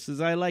 just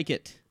as I like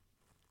it.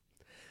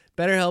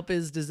 BetterHelp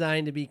is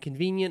designed to be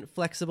convenient,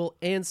 flexible,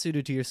 and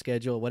suited to your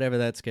schedule, whatever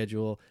that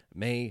schedule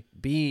may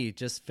be.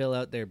 Just fill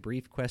out their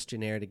brief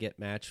questionnaire to get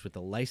matched with a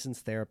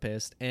licensed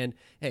therapist. And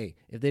hey,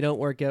 if they don't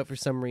work out for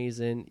some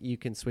reason, you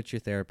can switch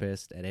your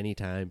therapist at any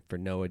time for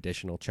no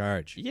additional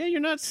charge. Yeah, you're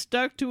not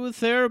stuck to a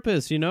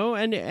therapist, you know,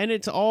 and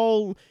it's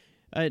all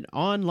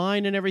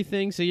online and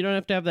everything, so you don't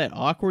have to have that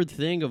awkward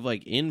thing of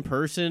like in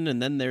person,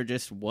 and then they're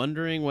just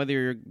wondering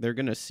whether they're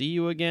gonna see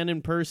you again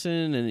in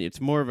person, and it's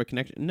more of a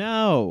connection.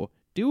 No.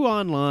 Do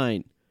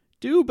online.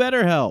 Do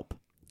BetterHelp.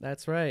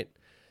 That's right.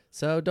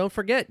 So don't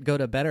forget, go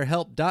to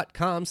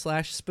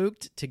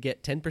betterhelp.com/spooked to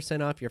get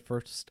 10% off your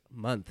first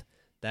month.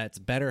 That's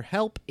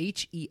betterhelp,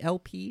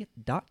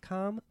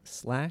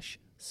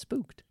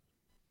 HELP.com/spooked.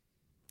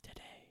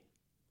 Today.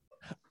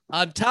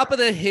 On top of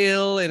the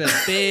hill in a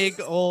big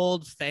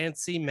old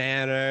fancy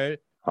manor,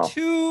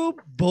 two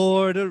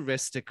bored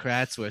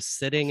aristocrats were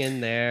sitting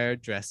in their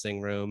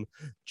dressing room,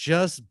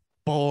 just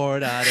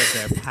bored out of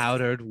their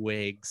powdered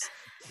wigs,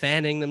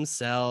 fanning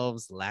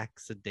themselves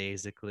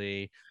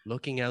lackadaisically,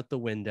 looking out the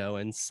window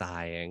and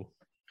sighing.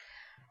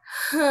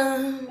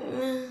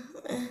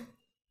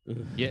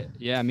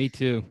 Yeah, me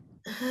too.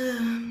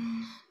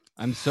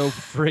 I'm so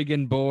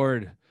friggin'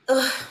 bored.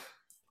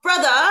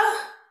 Brother.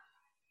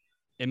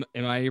 Am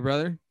I your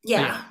brother?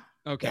 Yeah.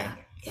 Okay.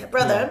 Yeah,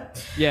 brother.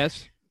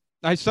 Yes.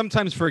 I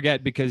sometimes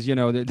forget because, you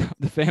know,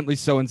 the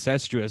family's so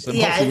incestuous. I'm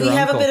Yeah, also we your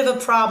have uncle. a bit of a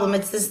problem.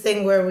 It's this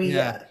thing where we,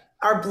 Yeah.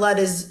 our blood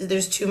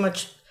there's too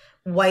much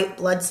white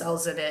blood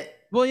cells in it.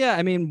 Well, yeah.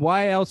 I mean,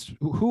 why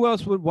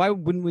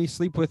wouldn't we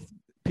sleep with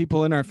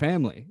people in our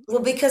family?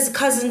 Well, because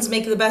cousins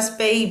make the best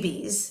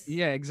babies.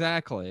 Yeah,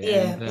 exactly.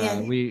 Yeah, And,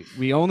 yeah.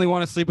 We only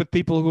want to sleep with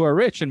people who are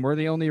rich, and we're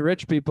the only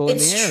rich people in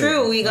the area. It's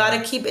true. We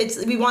gotta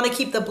we want to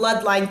keep the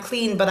bloodline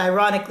clean, but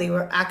ironically,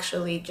 we're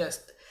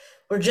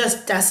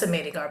just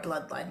decimating our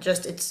bloodline.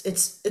 Just it's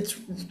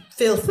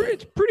filthy.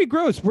 It's pretty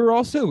gross. We're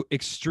also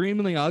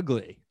extremely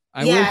ugly.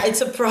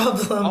 It's a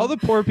problem. All the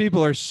poor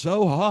people are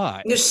so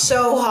hot. You're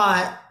so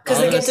hot because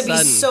All they of get a to be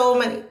sudden, so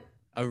many.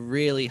 A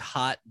really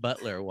hot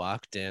butler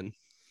walked in.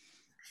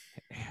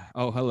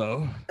 Oh,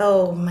 hello.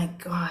 Oh my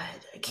god!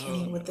 I can't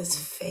eat with this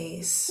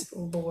face,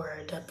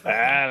 Lord. Hello,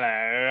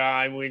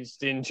 I'm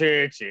Winston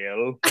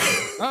Churchill,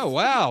 Oh,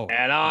 wow.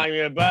 and I'm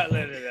your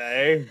butler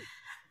today.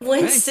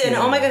 Winston, Thank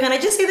you. oh my god! Can I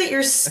just say that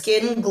your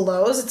skin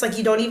glows? It's like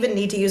you don't even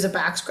need to use a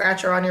back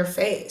scratcher on your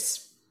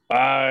face.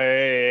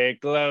 It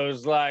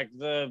glows like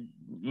the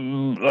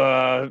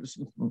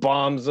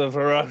bombs of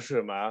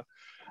Hiroshima.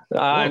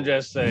 I'm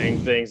just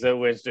saying things that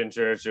Winston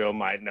Churchill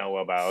might know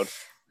about.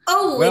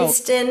 Oh, Well-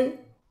 Winston.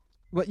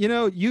 Well, you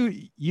know,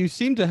 you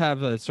seem to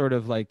have a sort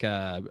of like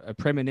a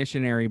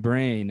premonitionary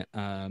brain,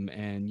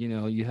 and you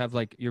know, you have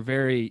like you're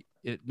very,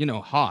 you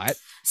know, hot.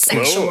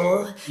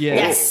 Sexual. Yeah.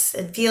 Yes,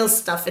 it feels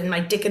stuff in my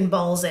dick and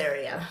balls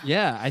area.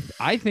 Yeah,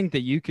 I think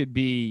that you could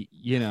be,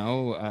 you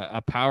know,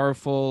 a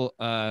powerful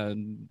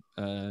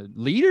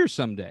leader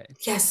someday.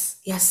 Yes.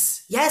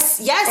 This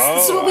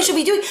is what we Oh. should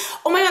be doing.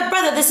 Oh my god,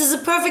 brother, this is a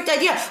perfect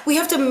idea. We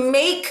have to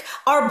make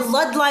our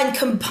bloodline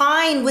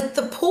combine with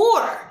the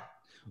poor.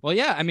 Well,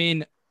 yeah, I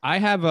mean, I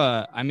have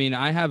a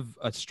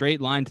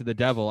straight line to the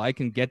devil. I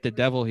can get the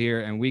devil here,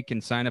 and we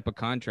can sign up a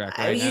contract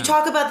right You now.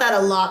 talk about that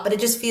a lot, but it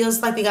just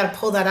feels like we got to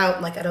pull that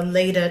out like at a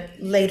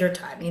later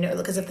time, you know,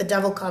 because if the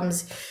devil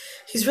comes,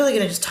 he's really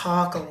going to just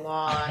talk a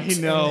lot. I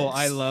know. and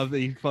I it's- love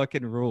the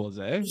fucking rules,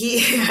 eh?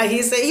 Yeah,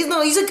 he's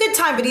a good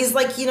time, but he's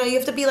like, you know, you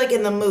have to be like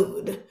in the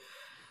mood.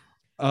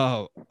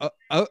 Oh,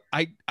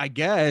 I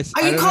guess.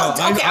 Are I you don't called?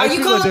 know. Okay, I are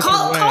you feel a call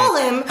different way. call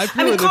him? I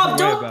feel I mean, a different way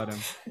don't about him.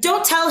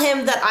 don't tell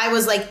him that I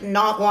was like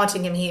not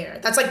wanting him here.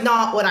 That's like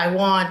not what I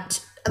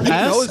want. He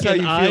knows Ask how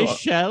and you I feel.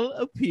 shall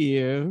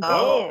appear.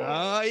 Oh,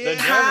 Oh, the yeah.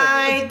 devil.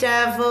 hi,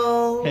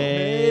 devil.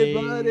 Hey,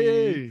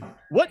 buddy.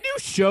 What new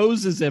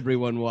shows is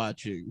everyone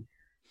watching?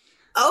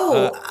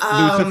 Oh,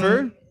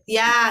 Lucifer?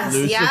 Yes,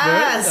 Lucifer?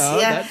 yes, Oh,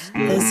 yeah. that's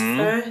good.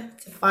 Lucifer,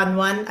 it's a fun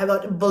one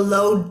about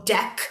below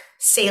deck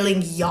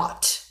sailing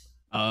yacht.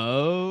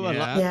 Oh, I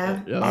Yeah.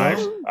 like Yeah.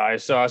 Oh. I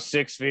saw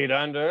 6 feet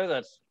under.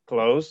 That's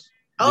close.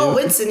 Oh,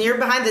 Winston, you're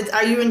behind it.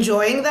 Are you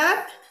enjoying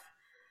that?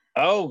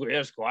 Oh,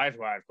 yes, quite.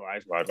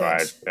 Good,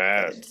 Yes.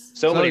 good.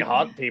 So many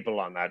hot people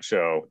on that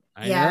show.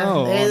 I Yeah,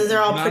 know.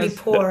 they're all Not pretty as-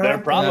 poor. They're aren't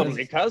they?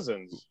 probably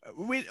cousins.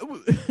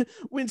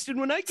 Winston,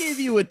 when I gave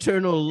you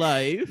Eternal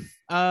Life,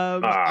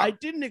 I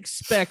didn't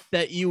expect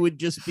that you would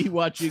just be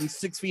watching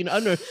 6 Feet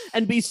Under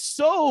and be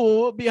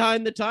so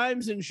behind the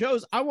times in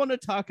shows. I want to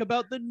talk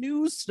about the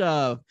new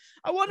stuff.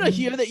 I want to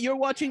hear that you're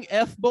watching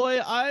F-Boy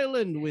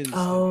Island, Winston.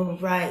 Oh,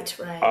 right.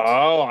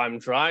 Oh, I'm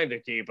trying to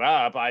keep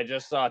up. I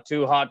just saw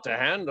Too Hot to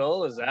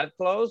Handle. Is that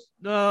close?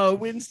 No,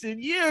 Winston,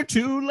 you're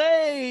too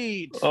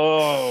late.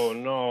 Oh,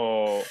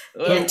 no.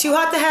 Yeah, Too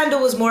Hot to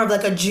Handle was more of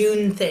like a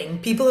June thing.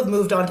 People have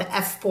moved on to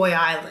F-Boy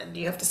Island.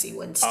 You have to see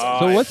Winston.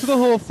 So what's the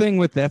whole thing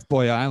with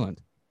F-Boy Island?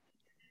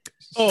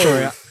 Oh,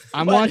 Sorry,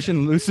 I'm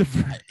watching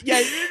Lucifer.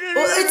 Yeah,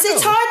 Well,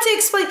 it's hard to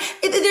explain.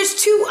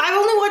 There's two. I've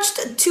only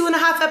watched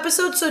 2.5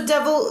 episodes, so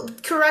Devil,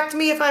 correct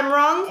me if I'm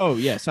wrong. Oh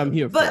yes, I'm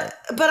here. But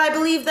I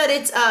believe that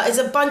it's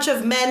a bunch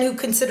of men who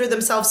consider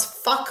themselves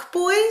fuck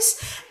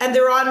boys, and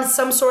they're on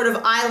some sort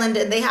of island,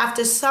 and they have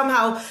to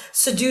somehow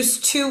seduce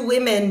 2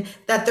 women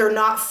that they're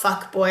not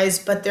fuck boys,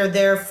 but they're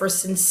there for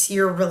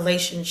sincere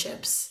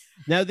relationships.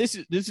 Now this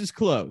is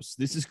close.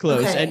 This is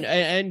close. Okay.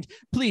 And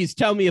please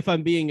tell me if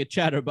I'm being a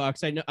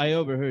chatterbox. I know I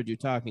overheard you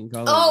talking,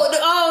 Colin.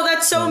 Oh,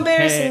 that's so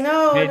embarrassing.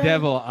 No. Hey,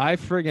 Devil, I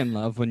friggin'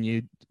 love when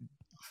you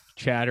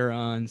chatter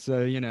on. So,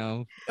 you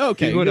know.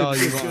 Okay, do it good, all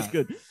you good, want.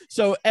 good.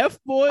 So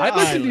F-Boy I'd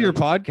listen to your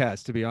Island.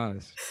 podcast, to be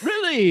honest.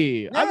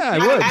 Really? Yeah, I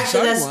would. Actually,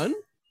 Starting that's- one.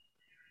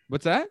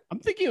 What's that? I'm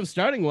thinking of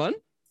starting one.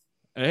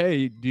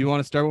 Hey, do you want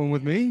to start one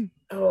with me?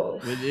 Oh.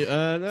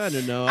 I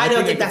don't know. I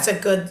don't think that's a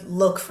good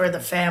look for the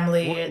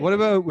family. What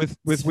about with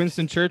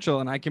Winston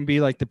Churchill, and I can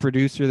be like the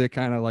producer that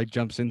kind of like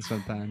jumps in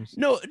sometimes.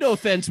 No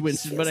offense,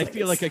 Winston, but I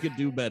feel like I could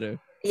do better.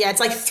 Yeah,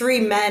 it's like 3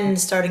 men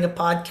starting a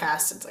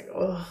podcast. It's like,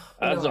 oh.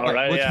 That's all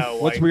right.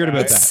 What's weird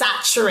about It's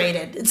that?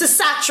 saturated. It's a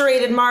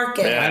saturated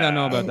market. Yeah. I don't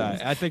know about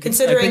that. I think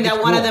Considering that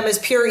it's one of cool. them is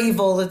pure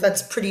evil,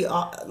 that's pretty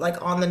like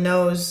on the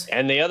nose.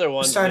 And the other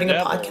one Starting a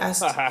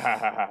podcast.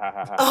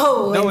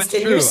 Oh, No, it's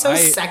Winston, you're true. so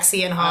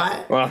sexy and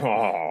hot.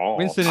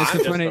 Winston, it's I'm a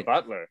just funny- the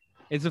butler.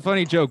 It's a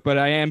funny joke, but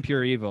I am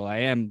pure evil. I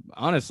am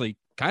honestly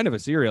kind of a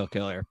serial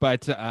killer,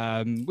 but we don't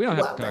have Well, to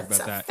talk that's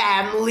about a that.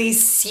 family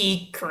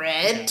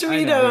secret. I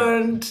We know.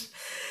 don't.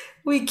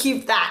 We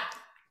keep that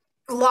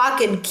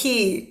lock and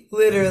key,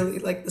 literally,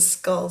 like the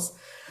skulls.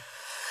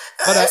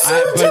 But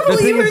So, but Devil,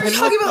 the you thing were is, I'm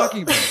talking not about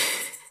talking about.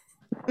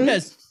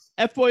 Yes,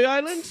 F-Boy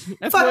Island.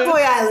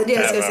 Fuckboy Island.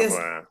 Yes.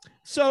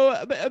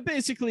 So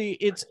basically,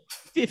 it's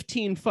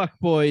 15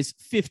 fuckboys,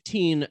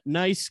 15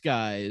 nice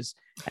guys,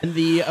 and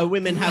the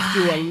women have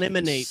to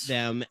eliminate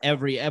them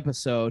every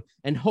episode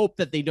and hope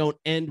that they don't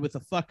end with a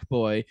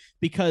fuckboy,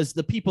 because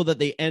the people that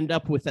they end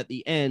up with at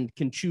the end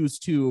can choose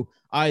to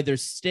either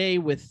stay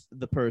with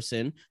the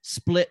person,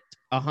 split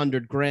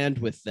 $100,000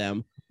 with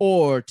them,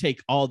 or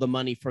take all the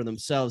money for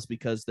themselves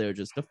because they're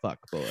just a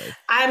fuckboy.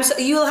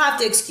 You'll have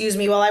to excuse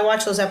me while I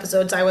watch those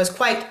episodes. I was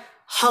quite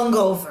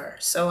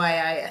hungover, so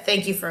I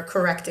thank you for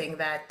correcting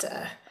that.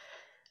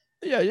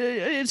 Yeah,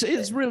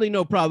 it's really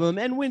no problem.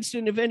 And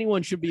Winston, if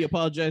anyone should be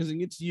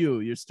apologizing, it's you.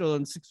 You're still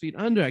on 6 Feet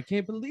Under. I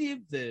can't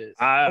believe this.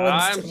 I'm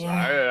Winston,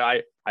 yeah.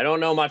 sorry. I don't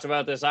know much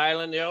about this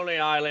island. The only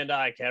island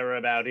I care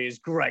about is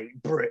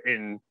Great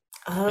Britain.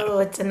 Oh,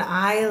 it's an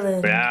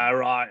island. Yeah,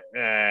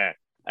 right.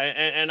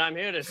 And I'm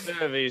here to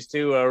serve these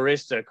 2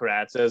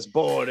 aristocrats, as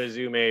bored as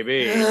you may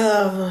be.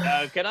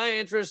 Oh. Can I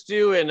interest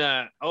you in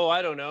a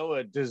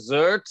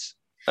dessert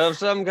of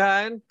some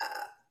kind?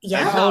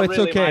 Yeah. It's not it's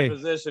really okay. my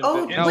position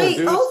Oh, to wait,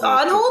 introduce hold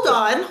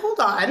this.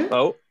 on.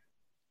 Oh,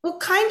 What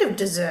kind of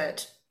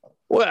dessert?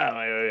 well,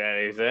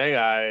 anything.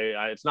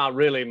 It's not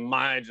really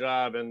my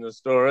job in the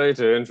story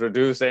to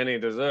introduce any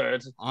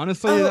dessert.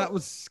 Honestly, Oh. that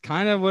was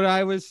kind of what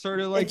I was sort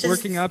of like just-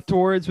 working up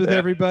towards with Yeah.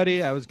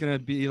 everybody. I was gonna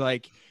be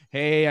like,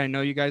 hey, I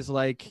know you guys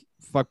like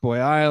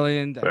Fuckboy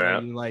Island. I know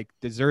you like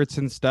desserts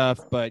and stuff,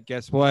 but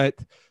guess what?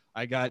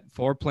 I got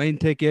 4 plane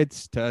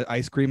tickets to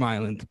Ice Cream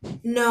Island.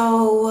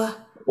 No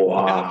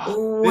Wow.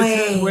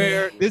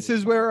 way. This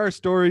is where our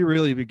story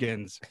really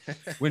begins.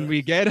 When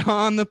we get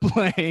on the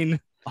plane,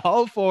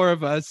 all 4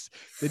 of us,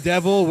 the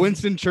Devil,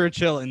 Winston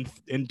Churchill,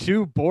 and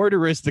 2 bored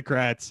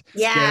aristocrats.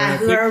 Yeah, get on a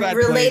who big are fat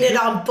related plane.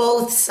 on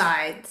both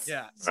sides.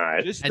 Yeah, All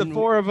right. just And- the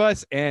 4 of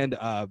us and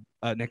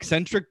an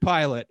eccentric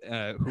pilot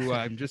who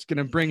I'm just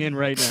gonna bring in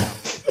right now.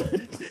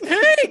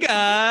 Hey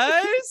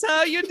guys,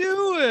 how you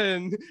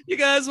doing? You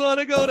guys want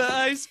to go to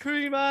Ice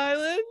Cream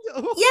Island?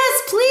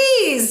 Yes,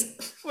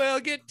 please. Well,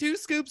 get 2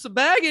 scoops of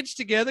baggage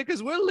together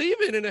because we're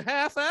leaving in a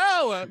half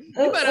hour. You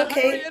Oh, better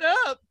okay. hurry it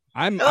up.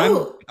 I'm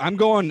Oh.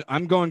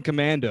 going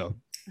commando.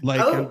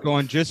 Like Oh. I'm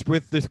going just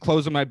with the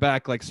clothes on my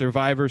back, like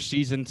Survivor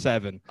season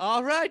 7.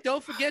 All right,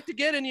 don't forget to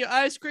get in your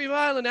Ice Cream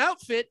Island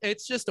outfit.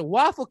 It's just a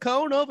waffle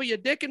cone over your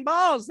dick and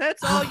balls.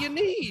 That's all you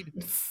need.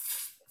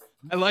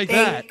 I like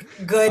that.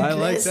 Thank goodness. I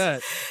like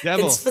that.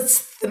 Devil, It's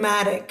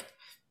thematic.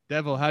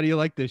 Devil, how do you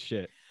like this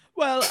shit?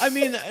 Well, I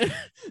mean,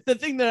 the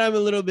thing that I'm a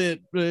little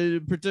bit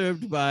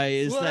perturbed by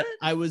is What? that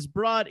I was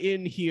brought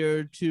in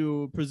here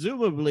to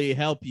presumably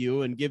help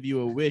you and give you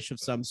a wish of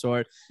some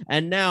sort.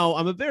 And now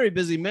I'm a very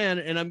busy man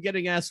and I'm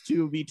getting asked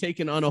to be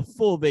taken on a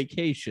full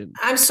vacation.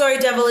 I'm sorry,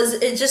 Devil.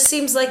 It just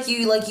seems like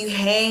you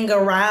hang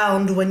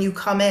around when you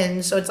come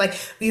in, so it's like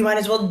you might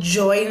as well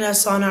join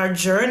us on our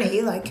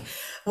journey. Like,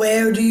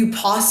 where do you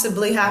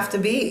possibly have to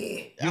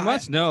be? You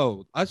must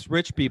know, us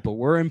rich people,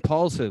 we're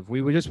impulsive.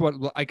 We would just want,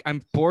 like,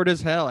 I'm bored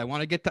as hell. I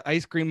want to get to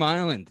Ice Cream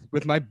Island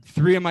with my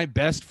 3 of my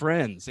best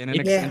friends in an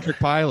eccentric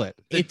pilot.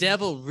 The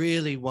devil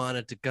really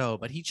wanted to go,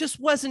 but he just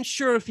wasn't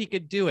sure if he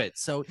could do it.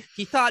 So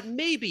he thought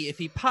maybe if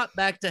he popped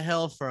back to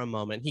hell for a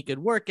moment, he could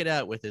work it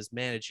out with his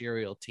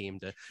managerial team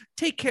to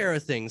take care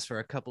of things for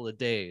a couple of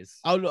days.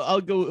 I'll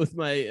go with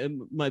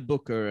my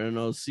booker and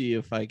I'll see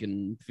if I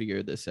can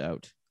figure this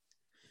out.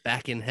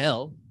 Back in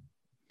hell.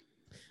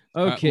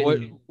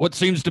 Okay. What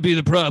seems to be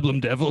the problem,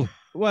 Devil?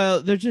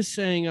 Well, they're just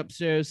saying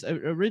upstairs.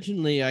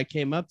 Originally, I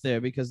came up there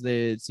because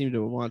they seem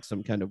to want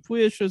some kind of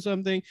wish or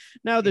something.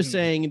 Now they're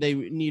saying they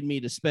need me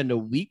to spend a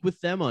week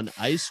with them on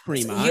Ice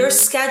Cream Island. Your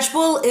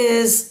schedule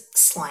is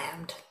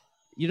slammed.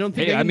 You don't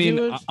think? Hey, I mean,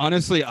 do it?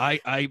 honestly,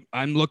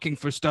 I'm looking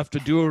for stuff to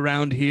do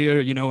around here.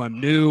 You know, I'm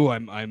new.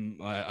 I'm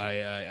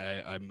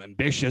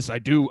ambitious. I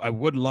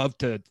would love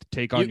to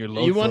take on your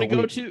load. You want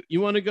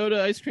to go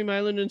to Ice Cream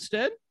Island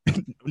instead?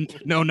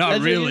 No,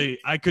 not really.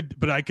 I could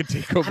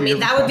take over. I mean,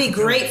 that would be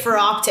great for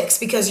optics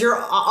because you're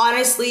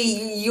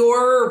honestly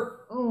your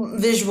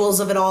visuals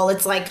of it all.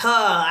 It's like,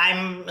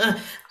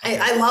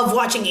 I love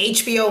watching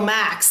HBO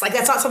Max. Like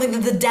that's not something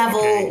that the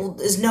devil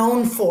is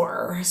known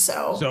for.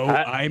 So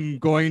I'm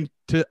going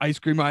to Ice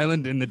Cream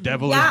Island, and the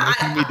devil is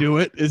making me do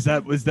it. Is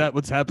that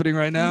what's happening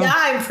right now? Yeah,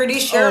 I'm pretty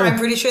sure. I'm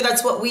pretty sure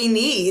that's what we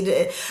need.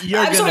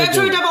 I'm sorry,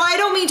 devil. I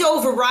don't mean to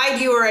override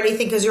you or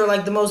anything because you're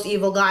like the most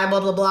evil guy, blah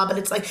blah blah. But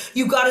it's like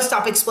you got to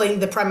stop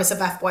explaining the premise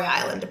of F-Boy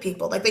Island to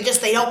people. Like they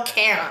don't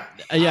care.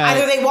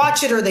 Either they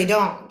watch it or they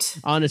don't.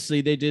 Honestly,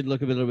 they did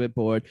look a little bit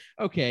bored.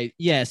 Okay,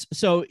 yes.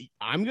 So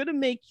I'm gonna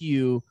make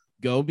you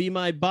go be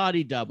my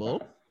body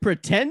double,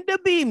 pretend to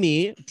be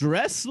me,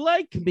 dress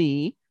like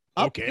me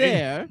up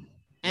there.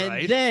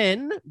 And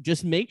then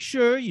just make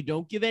sure you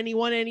don't give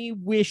anyone any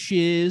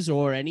wishes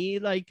or any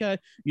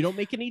you don't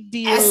make any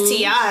deals.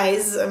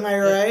 STIs, am I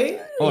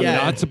right? Oh, yeah.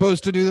 Not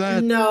supposed to do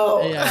that?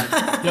 No.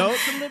 Yeah. Don't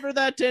deliver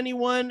that to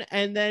anyone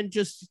and then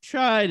just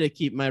try to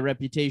keep my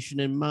reputation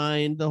in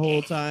mind the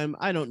whole time.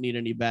 I don't need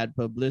any bad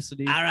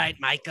publicity. All right,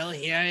 Michael,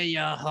 here are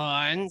your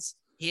horns.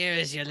 Here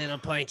is your little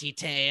pointy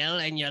tail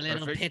and your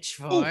little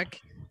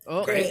pitchfork.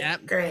 Ooh. Oh,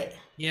 great.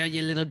 Here are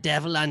your little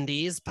devil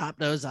undies. Pop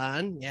those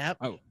on. Yep.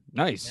 Oh.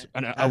 Nice.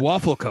 And a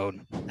waffle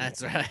cone.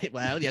 That's right.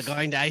 Well, you're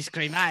going to Ice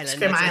Cream Island. Ice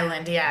Cream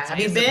Island, yeah. Have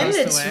you been?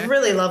 It's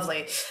really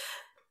lovely.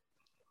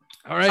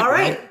 All right.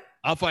 Well,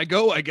 off I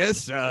go, I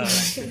guess.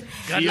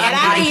 Get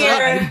out of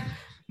here.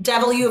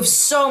 Devil, you have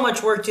so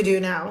much work to do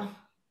now.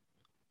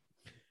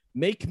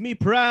 Make me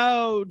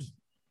proud.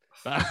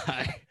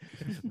 Bye.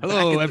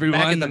 Hello,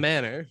 everyone. Back in the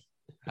manor.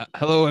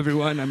 Hello,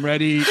 everyone. I'm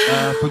ready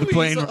for the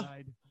plane ride.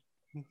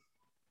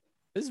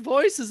 His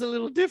voice is a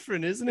little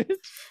different, isn't it?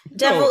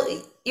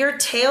 Devil, your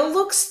tail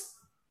looks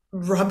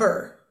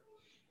rubber.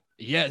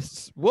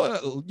 Yes.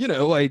 Well, you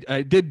know, I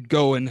did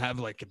go and have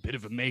like a bit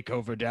of a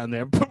makeover down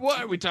there. But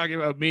why are we talking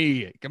about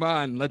me? Come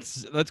on,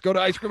 let's go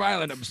to Ice Cream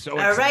Island. I'm so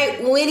excited. All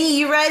right, Winnie,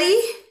 you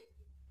ready?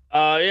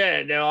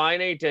 Yeah. No, I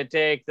need to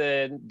take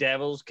the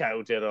devil's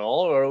coat at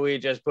all, or are we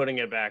just putting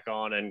it back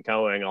on and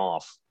going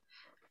off?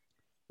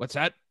 What's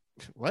that?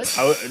 What?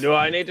 Do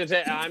I need to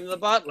take? I'm the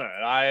butler.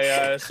 I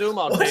assume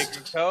I'll take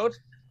the coat,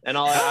 and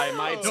I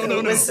might. No.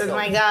 Listen,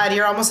 my God,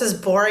 you're almost as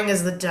boring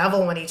as the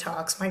devil when he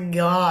talks. My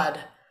God.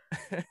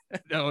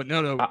 No.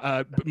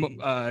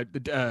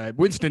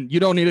 Winston, you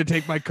don't need to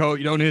take my coat.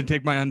 You don't need to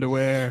take my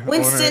underwear.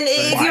 Winston,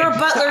 if you're a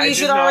butler, you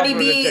should already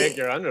be. Take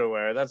your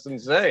underwear. That's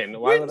insane.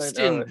 Why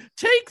Winston, would I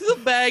take the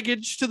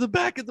baggage to the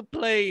back of the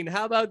plane.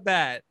 How about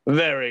that?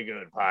 Very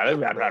good,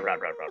 pilot.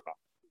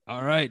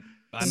 All right.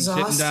 I'm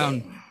sitting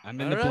down. I'm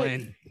in the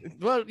plane.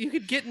 Well, you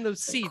could get in the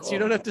seats. You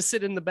don't have to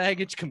sit in the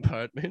baggage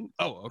compartment.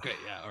 Oh, okay.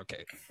 Yeah,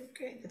 okay.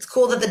 It's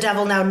cool that the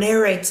devil now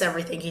narrates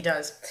everything he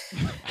does.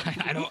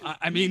 I don't.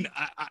 I mean,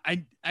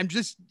 I'm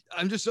just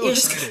so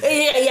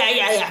excited.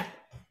 Yeah.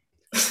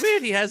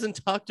 Weird, he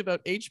hasn't talked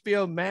about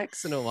HBO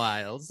Max in a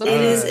while. So. It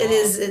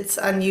is. It's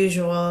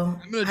unusual.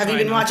 Have you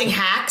been watching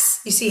Hacks?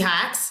 You see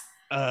Hacks?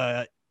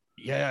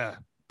 Yeah.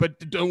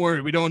 But don't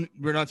worry,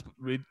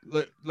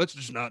 let's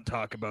just not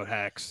talk about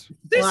Hacks.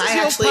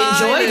 I actually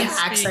enjoyed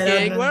Hacks.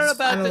 We're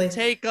about to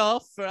take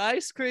off for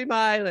Ice Cream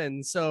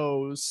Island,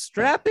 so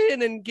strap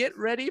in and get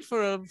ready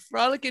for a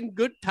frolicking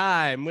good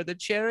time with a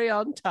cherry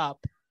on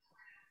top.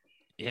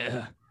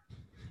 Yeah.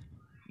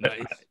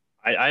 Nice.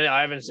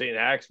 I haven't seen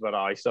Hacks, but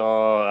I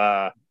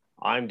saw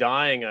I'm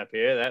Dying up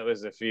here. That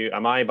was a few.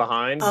 Am I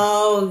behind?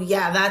 Oh,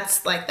 yeah,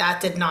 that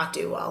did not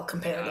do well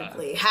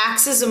comparatively.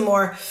 Hacks is a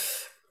more...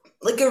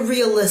 like a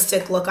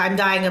realistic look. I'm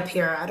Dying up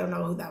here. I don't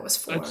know who that was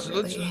for.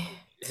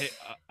 Hey,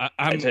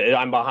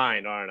 I'm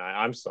behind, aren't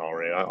I? I'm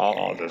sorry.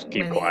 I'll just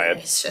keep quiet.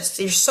 It's just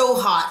you're so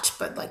hot,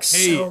 but like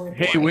so.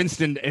 Hey, boring.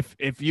 Winston,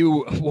 if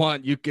you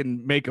want, you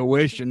can make a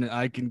wish, and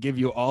I can give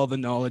you all the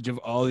knowledge of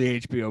all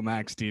the HBO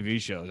Max TV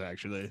shows.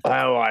 Actually,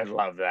 Oh, I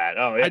love that.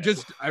 Oh, yeah.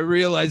 I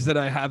realized that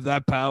I have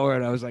that power,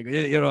 and I was like,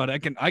 you know what,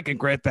 I can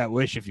grant that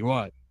wish if you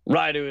want.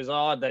 Right. It was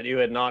odd that you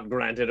had not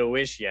granted a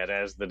wish yet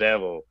as the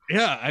devil.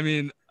 Yeah, I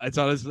mean, it's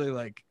honestly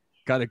like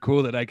kind of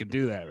cool that I can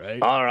do that,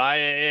 right? All right.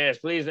 Yes.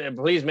 Please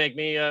make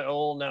me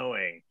all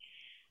knowing.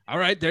 All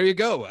right, there you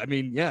go. I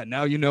mean, yeah,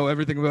 now you know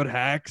everything about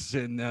hacks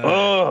and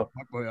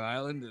Fuckboy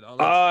Island and all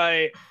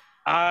that.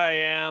 I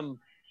am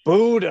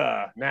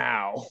Buddha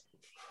now.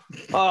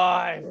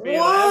 I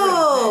feel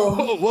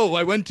Whoa! Whoa,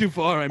 I went too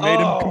far. I made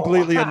him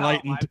completely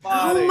enlightened.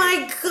 Oh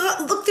my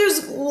god! Look,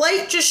 there's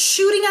light just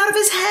shooting out of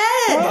his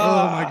head.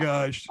 Oh my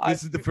gosh.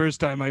 This is the first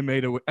time I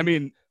made a I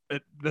mean, the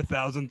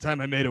 1,000th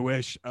time I made a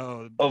wish.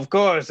 Oh, Of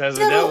course, as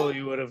a devil,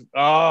 you would have.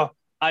 Oh,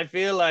 I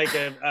feel like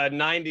a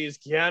 90s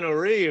Keanu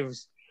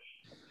Reeves.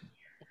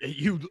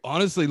 you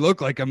honestly look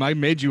like I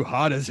made you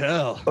hot as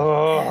hell.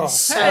 Oh,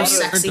 So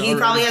sexy. He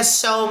probably has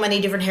so many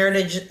different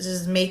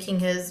heritages making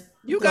his.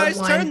 You guys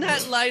bloodline. turn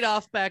that light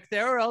off back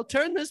there, or I'll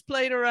turn this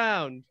plate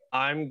around.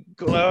 I'm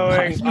Why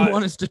glowing. do you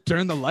want us to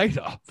turn the light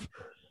off?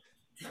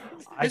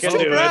 I It's can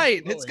too do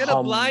bright. it. It's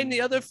gonna blind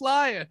the other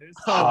flyers.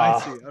 Oh,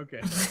 I see.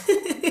 Okay.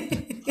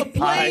 A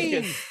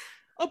plane.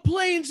 A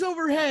plane's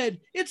overhead.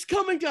 It's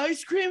coming to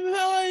Ice Cream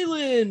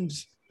Island.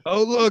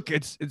 Oh, look,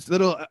 it's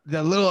the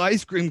little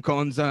ice cream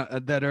cones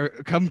that are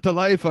come to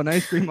life on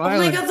Ice Cream Oh my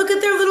Island. god! Look at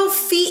their little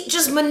feet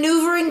just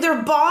maneuvering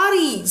their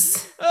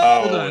bodies.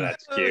 Oh, Hold on.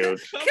 that's cute.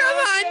 Come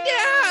on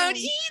down,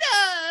 eat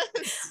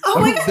us. Oh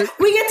my god!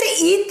 We get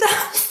to eat them.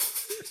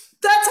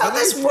 That's how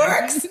this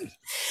works.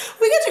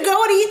 We get to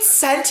go and eat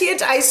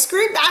sentient ice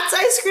cream. That's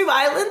Ice Cream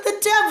Island, the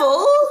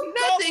devil.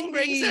 Nothing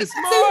brings us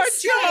That's more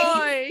insane.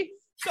 joy.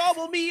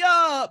 Gobble me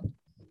up.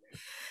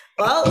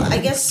 Well, I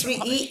guess we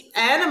eat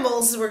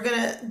animals.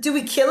 Do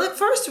we kill it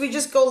first? Or do we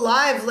just go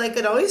live like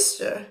an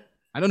oyster?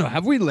 I don't know.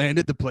 Have we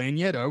landed the plane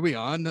yet? Are we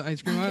on the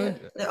Ice Cream Island?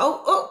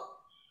 Oh.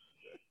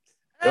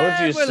 Don't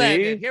you We're see?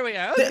 landed. Here we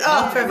are.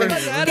 Oh, perfect. Out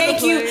of the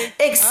Thank you, plane.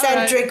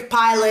 eccentric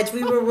pilot.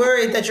 We were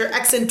worried that your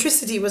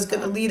eccentricity was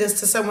going to lead us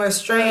to somewhere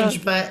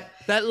strange, but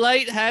That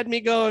light had me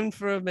going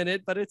for a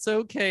minute, but it's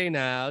okay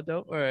now.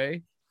 Don't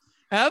worry.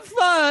 Have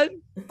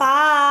fun.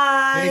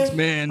 bye. Thanks,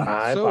 man.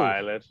 Hi,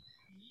 pilot.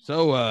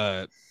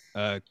 So,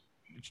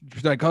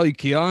 should I call you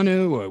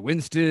Keanu or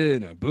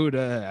Winston or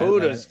Buddha?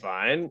 Buddha's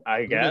fine,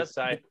 I guess.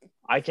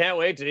 I can't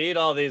wait to eat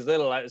all these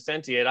little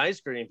sentient ice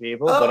cream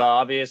people, but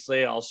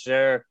obviously I'll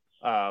share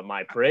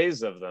my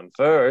praise of them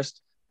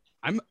first.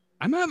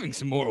 I'm having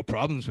some moral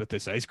problems with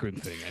this ice cream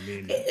thing. I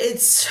mean,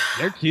 It's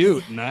they're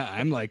cute, and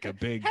I'm like a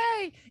big.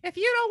 Hey, if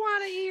you don't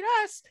want to eat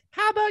us,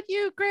 how about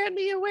you grant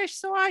me a wish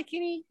so I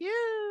can eat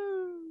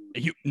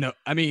you?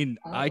 I mean,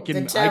 I the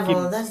can.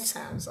 devil. That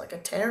sounds like a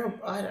terrible.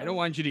 I don't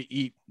want you to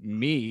eat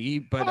me,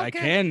 but I Okay.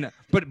 can.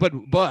 But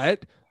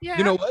Yeah.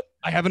 you know what?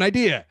 I have an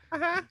idea.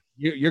 Uh-huh.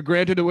 You're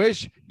granted a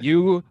wish.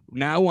 You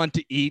now want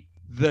to eat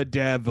the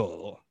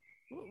devil.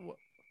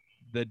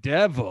 The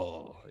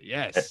devil.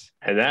 Yes.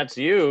 And that's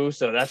you,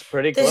 so that's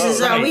pretty This close.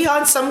 is. Are we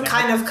on some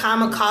kind of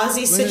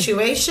kamikaze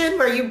situation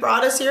where you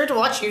brought us here to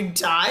watch you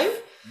die?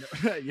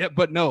 Yeah,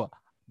 but no.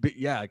 But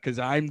yeah, because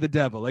I'm the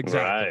devil.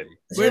 Exactly. Right.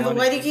 Devil,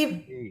 why do you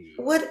keep?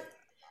 What?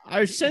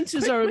 Our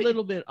senses are a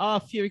little bit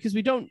off here because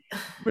we don't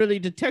really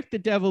detect the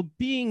devil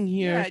being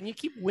here. Yeah, and you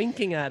keep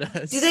winking at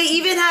us. Do they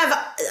even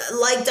have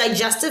like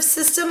digestive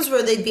systems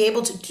where they'd be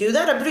able to do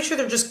that? I'm pretty sure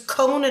they're just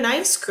cone and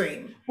ice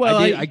cream. Well,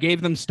 I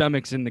gave them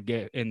stomachs in the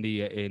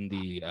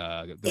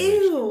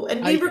Ew!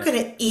 And we were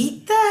gonna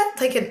eat that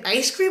like an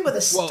ice cream with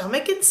a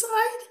stomach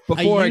inside?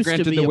 before I used to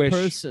granted be the a wish.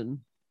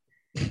 person.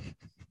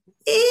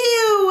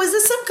 Ew! Is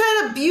this some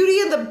kind of Beauty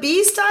and the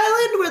Beast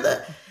island where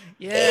the?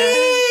 Yeah. Ew!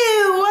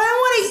 I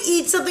don't want to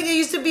eat something that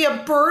used to be a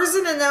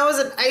person and now is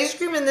an ice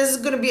cream, and this is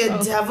gonna be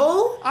a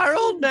devil. Our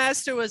old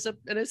master was an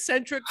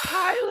eccentric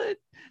pilot,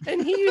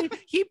 and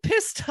he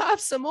pissed off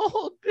some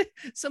old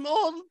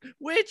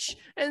witch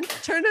and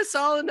turned us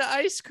all into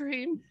ice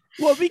cream.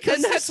 Well, because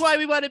And that's why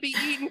we want to be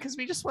eaten, because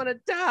we just want to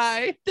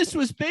die. this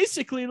was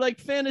basically like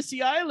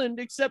Fantasy Island,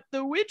 except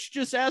the witch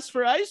just asked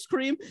for ice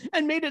cream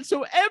and made it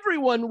so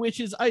everyone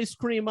wishes ice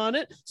cream on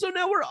it. So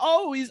now we're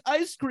always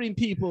ice cream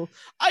people.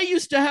 I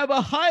used to have a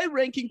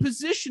high-ranking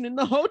position in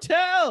the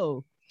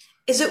hotel.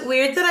 Is it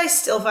weird that I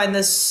still find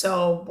this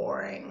so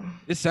boring?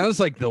 This sounds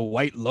like the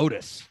White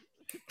Lotus.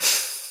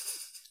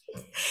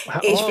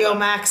 HBO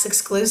Max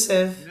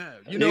exclusive. Yeah,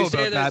 you know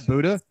about that,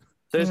 Buddha.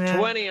 There's Yeah.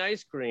 20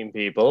 ice cream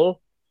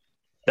people.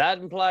 That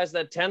implies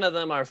that 10 of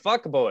them are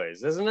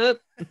fuckboys, isn't it?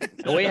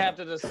 And we have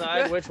to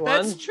decide which one.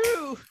 That's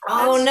true.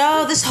 Oh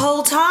no! This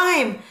whole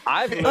time.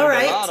 I've learned All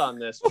right. a lot on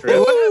this trip.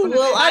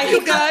 Well, I Have you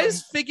think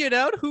guys figured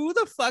out who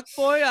the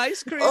fuckboy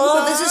ice creams Oh,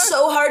 are? this is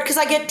so hard because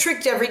I get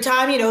tricked every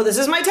time. You know, this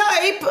is my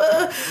type.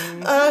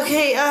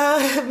 Okay.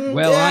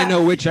 Well, I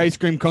know which ice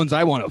cream cones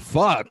I want to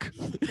fuck.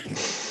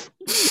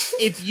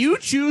 if you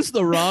choose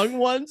the wrong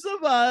ones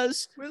of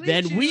us, We'll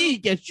then eat you. we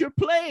get your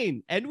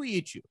plane and we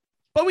eat you.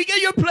 But we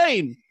get your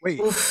plane. Wait,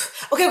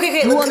 Oof.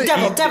 Okay. who wanna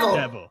Devil, eat devil.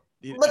 devil?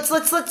 Let's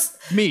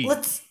Me,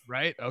 let's.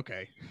 right?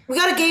 Okay. We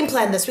gotta game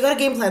plan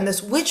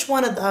this. Which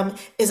one of them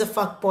is a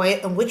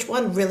fuckboy, and which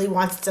one really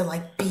wants to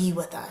like be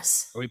with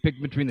us? Are we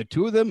picking between the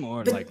 2 of them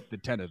or The- like the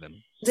 10 of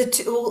them? The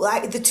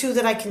two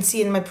that I can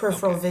see in my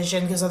peripheral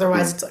vision, because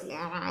otherwise it's like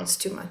it's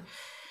too much.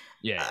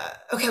 Yeah.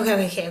 Okay.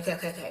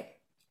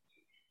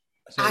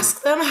 So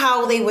Ask them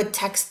how they would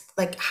text,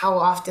 like how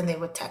often they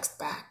would text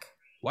back.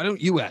 why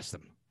don't you ask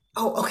them?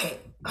 Oh, okay.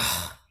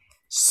 Ugh,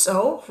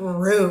 so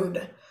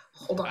rude.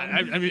 Hold on.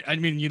 I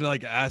mean, you'd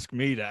like ask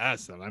me to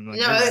ask them. I'm like,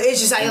 No,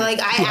 it's just I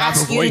have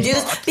ask a you to voice do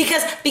this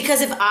box.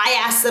 because if I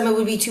ask them, it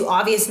would be too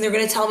obvious, and they're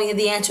gonna tell me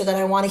the answer that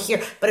I want to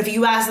hear. But if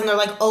you ask them, they're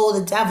like, "Oh,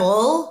 the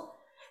devil."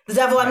 I'm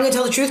gonna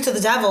tell the truth to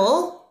the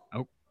devil.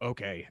 oh,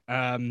 okay.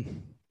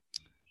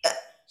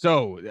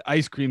 So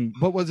ice cream.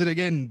 What was it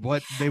again?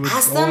 What they would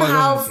Ask go them on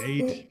how. a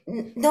date?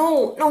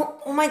 No.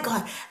 Oh my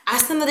god.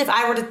 Ask them that if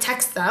I were to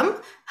text them,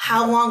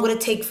 how long would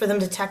it take for them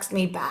to text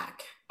me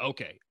back?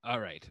 Okay. All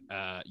right.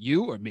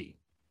 You or me?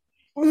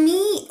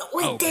 Me?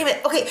 Wait, Okay. damn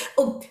it. Okay.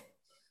 Oh,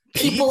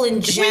 people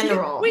in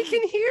general. We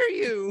can hear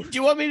you. Do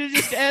you want me to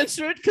just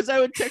answer it? Because I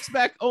would text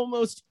back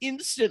almost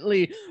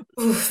instantly.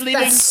 Oof,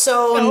 leaving that's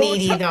so no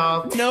needy, ti-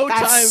 though. no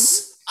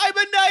That's, I'm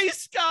a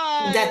nice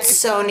guy. That's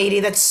so needy.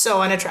 That's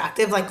so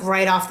unattractive. Like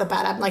right off the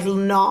bat, I'm like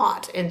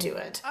not into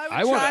it.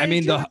 I want. I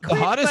mean, the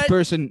hottest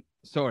person.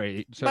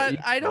 Sorry.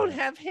 But I don't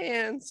have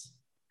hands.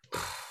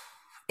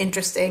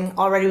 Interesting.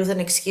 Already with an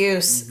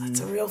excuse. Mm-hmm. That's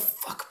a real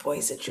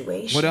fuckboy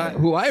situation.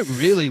 Who I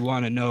really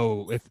want to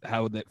know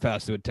how that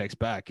fast it would text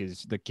back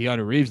is the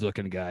Keanu Reeves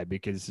looking guy,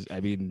 because I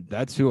mean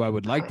that's who I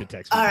would like to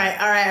text. All back.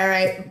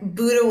 right.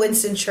 Buddha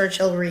Winston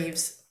Churchill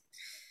Reeves.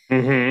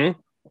 Mm-hmm.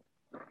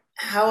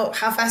 How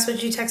fast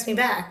would you text me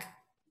back?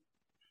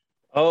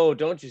 Oh,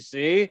 don't you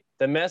see?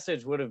 The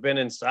message would have been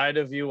inside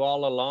of you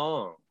all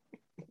along.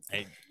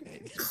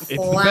 It's the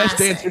best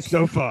Classic. answer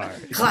so far.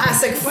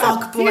 Classic He's a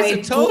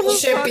fuckboy total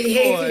bullshit fuckboy.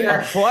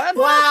 behavior. What?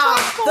 Wow,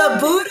 the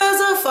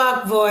Buddha's a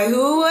fuckboy.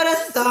 Who would have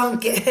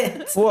thunk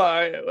it?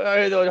 Why?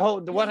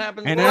 What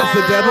happened? And as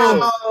the devil,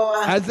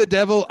 Wow. as the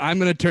devil, I'm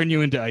gonna turn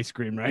you into ice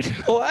cream, right?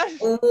 What?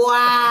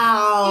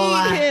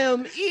 Wow. Eat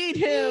him. Eat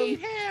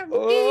him.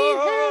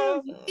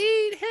 Oh.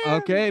 Eat him.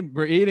 Okay,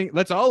 we're eating.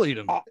 Let's all eat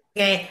them.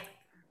 Okay.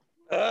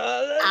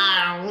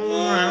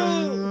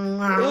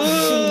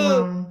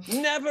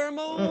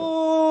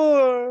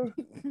 Nevermore.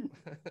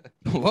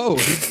 Whoa,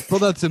 he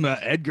pulled out some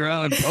Edgar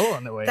Allan Poe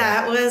on the way.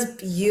 That was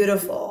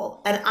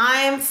beautiful. And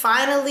I'm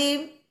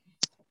finally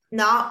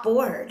not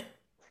bored.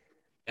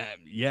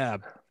 Yeah,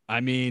 I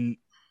mean,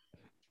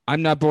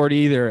 I'm not bored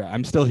either.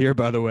 I'm still here,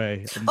 by the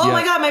way. Oh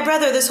my god, my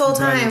brother this whole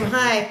time. Brother.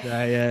 Hi.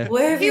 Yeah.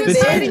 Where have you was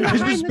hiding been?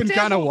 behind I've just the been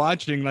kind of devil.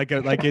 watching like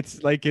it's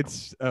an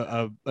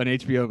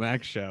HBO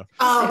Max show.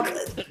 Oh,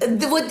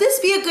 would this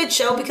be a good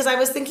show? Because I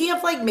was thinking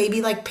of like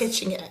maybe like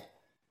pitching it.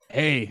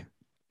 Hey,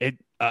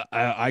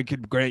 I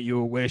could grant you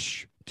a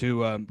wish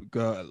to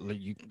go.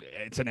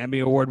 It's an Emmy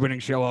award-winning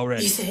show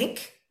already. You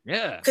think?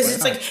 Yeah, Because why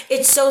it's not? like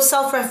it's so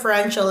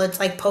self-referential.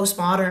 It's like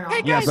postmodern. Hey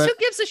almost. Yeah, guys, but- who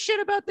gives a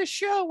shit about this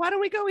show? Why don't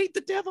we go eat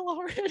the devil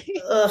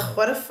already? Ugh,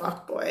 what a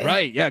fuckboy.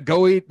 Right. Yeah,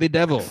 go eat the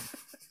devil.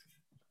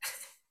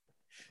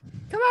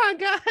 Come on,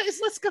 guys,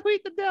 let's go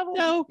eat the devil.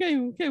 Yeah, okay,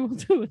 we'll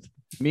do it.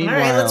 All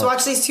right, let's Meanwhile,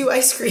 watch these two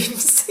ice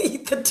creams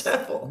eat the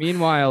devil.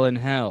 meanwhile in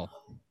hell.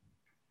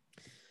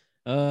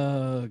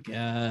 Oh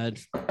God.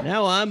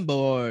 Now I'm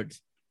bored.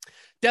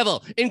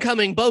 Devil,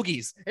 incoming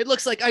bogeys. It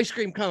looks like ice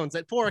cream cones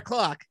at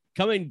 4:00.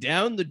 Coming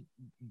down the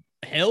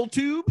hell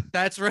tube?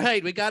 That's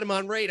right. We got him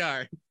on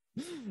radar.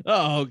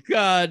 Oh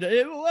God.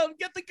 Well,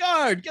 get the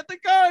guard. Get the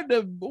guard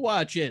to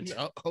watch it.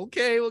 Oh,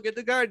 okay, we'll get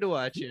the guard to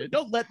watch it.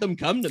 Don't let them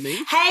come to me.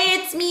 Hey,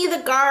 it's me,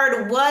 the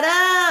guard. What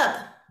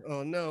up?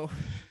 Oh no.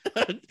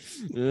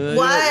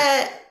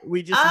 What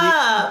We just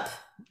up?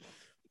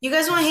 You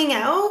guys want to hang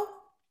out?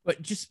 but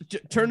just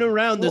turn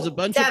around. There's a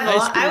bunch Devil, of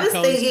ice cream I was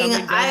cones thinking, coming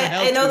down the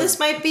hell I know tube. this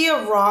might be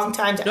a wrong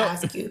time to No.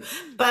 ask you,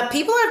 but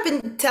people have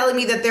been telling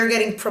me that they're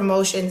getting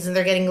promotions and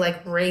they're getting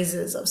like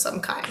raises of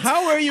some kind.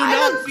 How are you I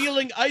not don't-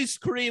 feeling ice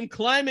cream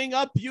climbing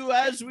up you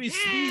as we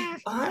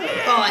speak?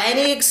 Oh,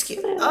 any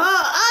excuse. No.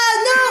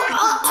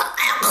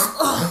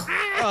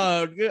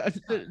 Oh,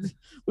 God.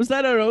 Was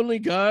that our only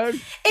guard?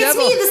 It's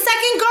Devil. me, the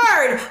second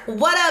guard.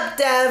 What up,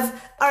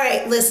 Dev? All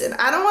right, listen,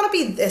 I don't want to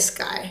be this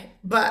guy,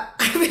 but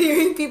I've been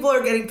hearing people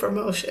are getting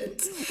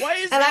promotions. Why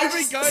is And I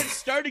every just- guard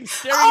starting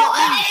staring Oh,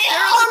 at me?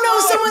 oh no,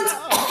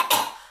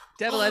 someone's.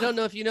 Devil, I don't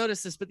know if you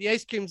noticed this, but the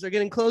ice creams are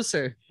getting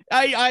closer.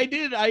 I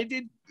did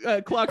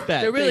clock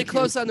that. They're really Thank you.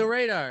 close on the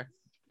radar.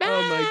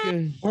 Oh my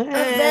God.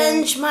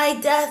 Avenge my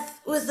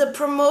death with a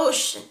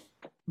promotion.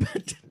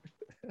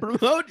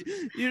 Promote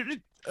you.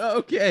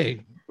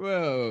 Okay.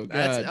 Whoa, God.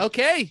 That's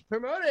okay.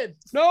 Promoted.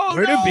 No,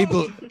 Where do no.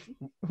 people?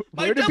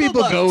 My Where do double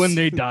people go bucks. when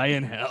they die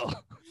in hell?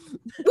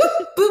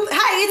 Boop.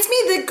 Hi, it's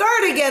me, the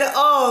guard again.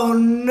 Oh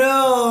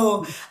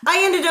no.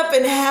 I ended up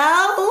in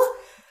hell?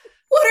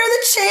 What are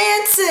the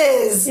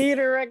chances? Eat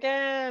her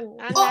again.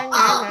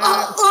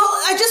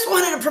 I just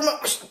wanted a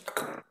promotion.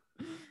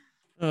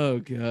 Oh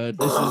God,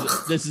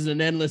 this is an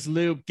endless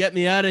loop. Get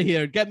me out of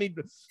here. Get me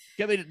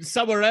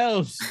somewhere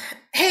else.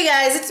 Hey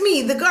guys, it's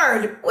me, the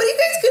guard. What are you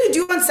guys gonna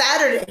do on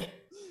Saturday?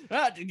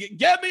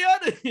 Get me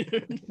out of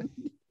here.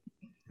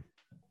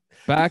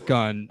 Back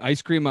on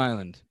Ice Cream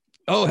Island.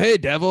 Oh, hey,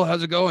 Devil,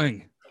 how's it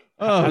going?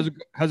 Oh,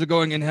 How's it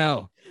going in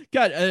hell?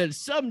 God,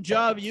 some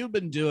job you've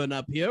been doing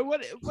up here.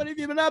 What have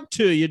you been up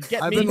to? You'd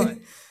get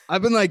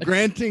I've been like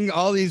granting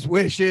all these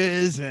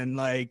wishes and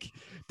like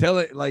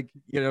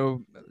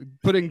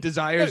putting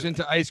desires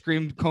into ice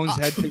cream cone's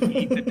head to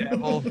eat the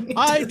devil.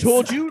 I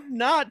told you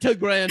not to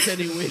grant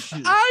any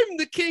wishes. I'm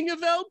the king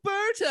of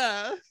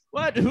Alberta.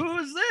 What? Who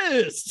is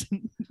this?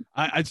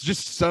 It's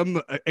just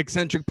some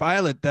eccentric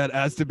pilot that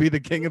has to be the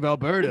king of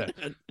Alberta.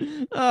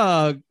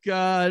 Oh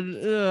God.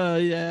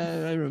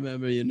 Yeah, I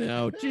remember you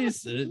now.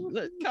 Jesus,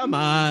 come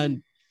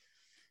on.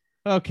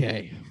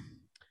 Okay.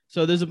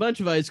 So there's a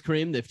bunch of ice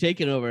cream. They've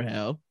taken over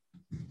hell.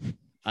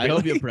 I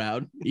hope you're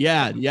proud.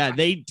 Yeah.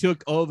 They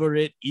took over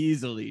it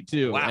easily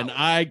too. Wow. And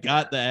I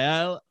got the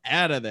hell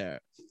out of there.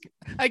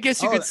 I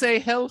guess you could say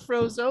hell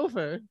froze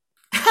over.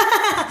 We're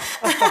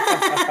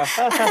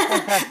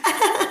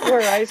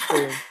ice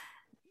cream.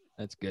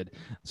 That's good.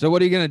 So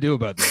what are you gonna do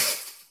about this?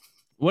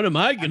 What am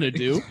I gonna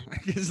do?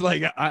 It's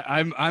like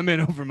I'm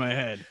in over my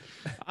head.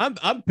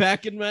 I'm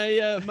packing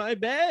my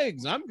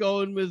bags. I'm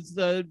going with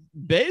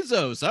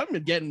Bezos.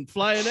 I'm getting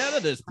flying out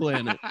of this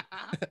planet.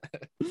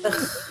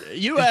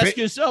 You ask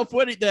yourself,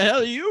 what the hell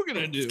are you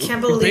gonna do?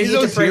 Can't believe you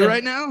Bezos here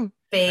right now?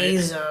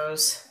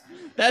 Bezos.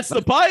 That's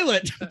the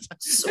pilot.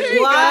 Hey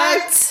What?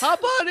 guys,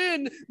 hop on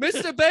in.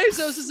 Mr.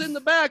 Bezos is in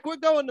the back. We're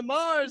going to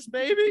Mars,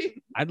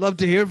 baby. I'd love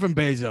to hear from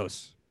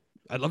Bezos.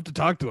 I'd love to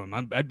talk to him.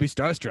 I'd be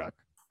starstruck.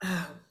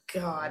 Oh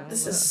God,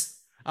 this is.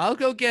 I'll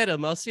go get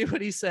him. I'll see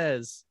what he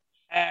says.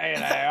 Hey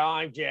there,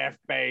 I'm Jeff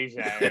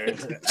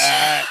Bezos.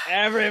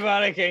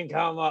 Everybody can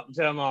come up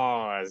to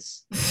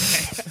Mars.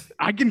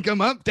 I can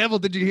come up. Devil,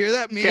 did you hear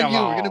that? Me Come and you,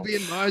 on. we're going to be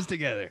in Mars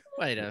together.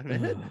 Wait a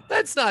minute.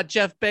 That's not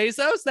Jeff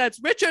Bezos. That's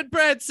Richard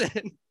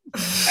Branson.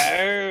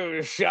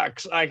 Oh,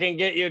 shucks. I can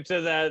get you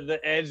to the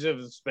edge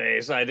of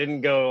space. I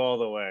didn't go all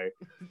the way.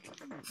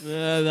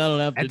 That'll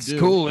have to That's do.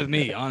 cool with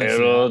me, honestly.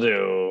 It'll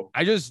do.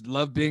 I just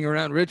love being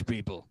around rich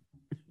people.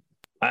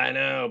 I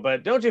know,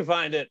 but don't you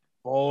find it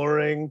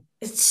boring?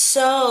 It's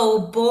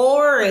so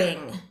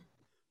boring.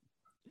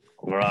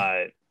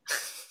 Right.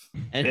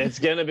 And, It's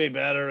going to be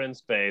better in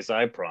space,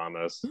 I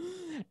promise.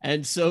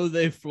 and so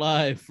they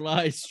fly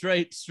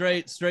straight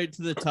to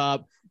the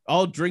top,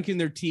 all drinking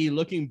their tea,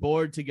 looking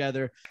bored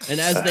together. And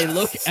as they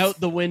look out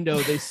the window,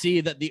 they see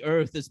that the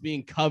earth is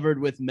being covered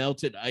with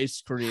melted ice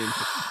cream.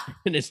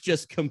 And it's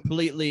just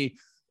completely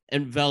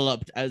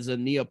enveloped as a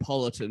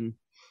Neapolitan.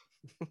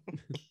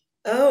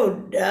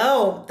 Oh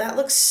no, that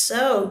looks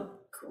so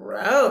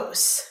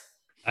gross.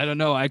 I don't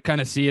know. I kind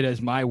of see it as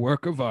my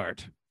work of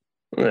art.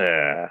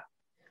 Yeah.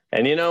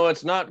 And you know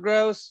what's not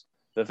gross?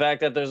 The fact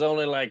that there's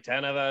only like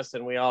 10 of us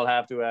and we all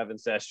have to have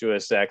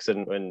incestuous sex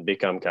and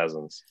become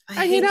cousons.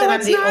 I And you hate know that I'm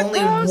what's the not only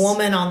gross?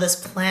 woman on this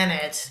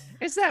planet.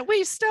 Is that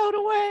we stowed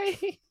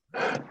away?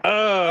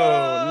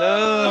 Oh,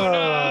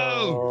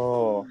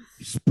 no.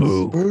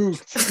 Spook.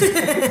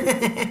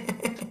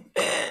 Spooked.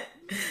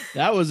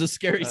 That was a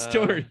scary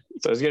story.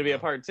 So it's going to be a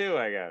part 2,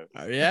 I guess.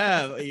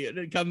 Yeah,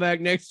 you come back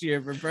next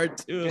year for part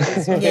 2.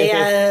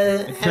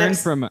 Yeah.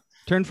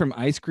 Turn from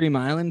Ice Cream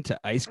Island to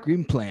Ice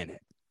Cream Planet.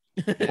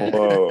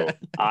 Whoa.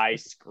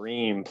 Ice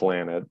cream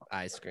planet.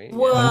 Ice cream.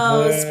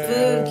 Whoa,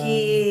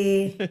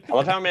 spooky. I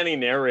love how many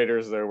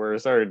narrators there were.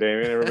 Sorry,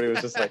 Damien. Everybody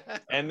was just like,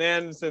 and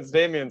then since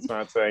Damien's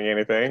not saying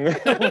anything.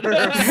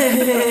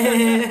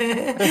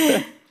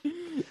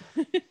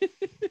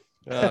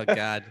 Oh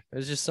God,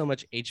 there's just so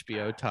much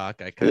HBO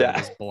talk. I kind of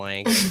just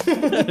blank.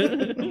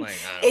 I'm like,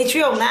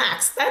 HBO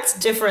Max. That's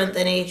different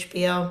than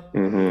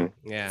HBO.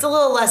 Yeah. It's a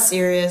little less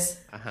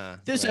serious.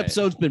 This right.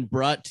 episode's been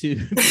brought to you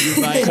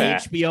by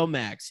HBO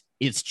Max.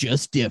 It's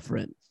just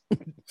different.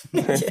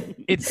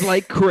 It's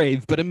like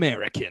Crave, but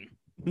American.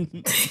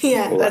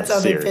 Yeah, that's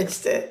how they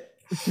Serious. pitched it.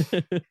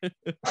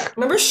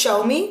 Remember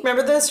Show Me?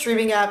 Remember the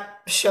streaming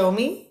app Show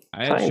Me?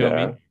 I had Show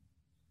Me.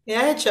 Yeah,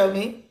 I had Show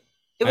Me.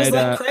 It was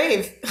like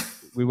Crave.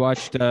 We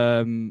watched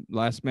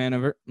Last Man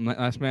on Earth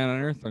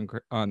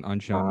on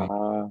Show Me.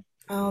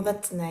 Oh,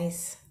 that's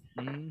nice.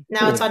 Mm.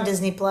 Now it's on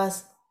Disney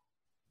Plus.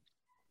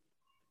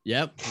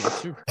 Yep,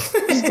 that's true.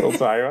 Still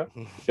Tyra.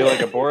 Feel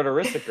like a bored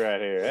aristocrat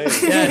here.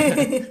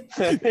 Hey.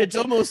 Yeah. It's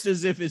almost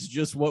as if it's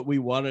just what we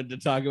wanted to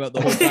talk about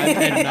the whole time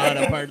and not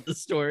a part of the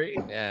story.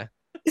 Yeah.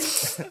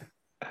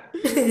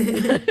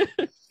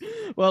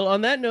 Well,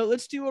 on that note,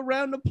 let's do a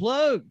round of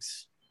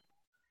plugs.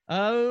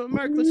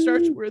 Mark, let's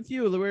start with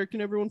you. Where can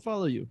everyone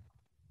follow you?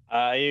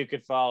 You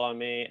could follow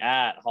me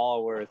at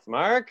Hallworth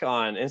Marc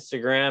on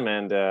Instagram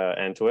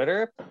and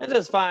Twitter. And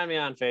just find me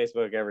on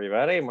Facebook,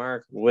 everybody.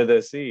 Mark with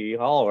a C,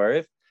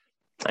 Hallworth.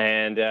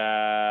 And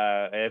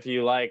if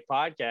you like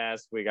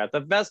podcasts, we got the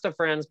Best of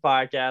Friends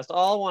podcast,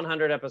 all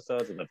 100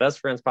 episodes of the Best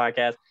Friends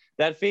podcast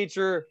that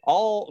feature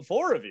all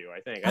 4 of you, I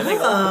think. I think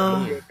all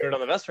 4 of you appeared on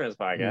the Best Friends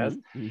podcast.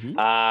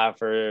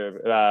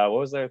 For what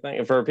was their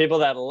thing? For people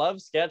that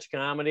love sketch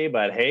comedy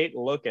but hate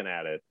looking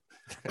at it.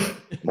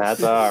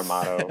 That's our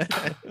motto.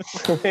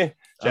 Check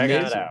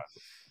it out.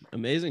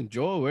 Amazing.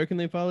 Joel, where can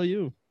they follow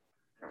you?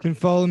 You can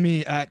follow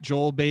me at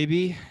Joel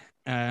Baby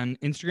on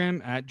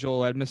Instagram, at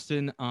Joel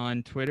Edmiston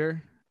on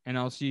Twitter. And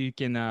also you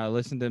can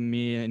listen to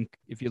me, and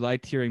if you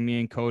liked hearing me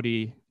and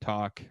Cody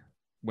talk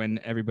when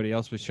everybody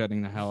else was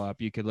shutting the hell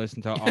up, you could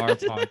listen to our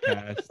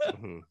podcast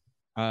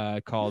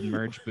called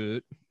Merge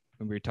Boot,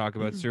 when we talk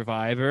about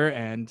Survivor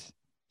and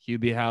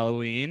Hubie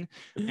Halloween.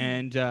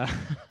 And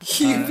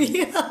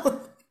Hubie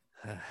Halloween.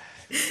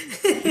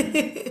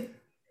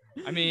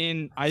 I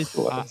mean, I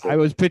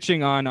was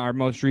pitching on our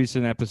most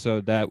recent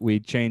episode that we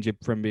change it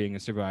from being a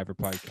Survivor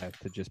podcast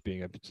to just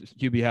being a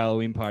Hubie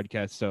Halloween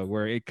podcast. So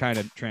we're it kind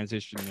of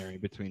transitionary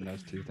between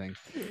those two things.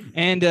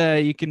 And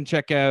you can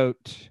check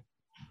out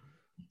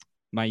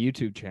my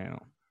YouTube channel,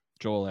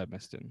 Joel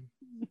Edmiston.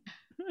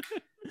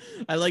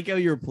 I like how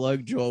your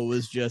plug, Joel,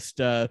 was just,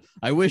 I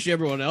wish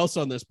everyone else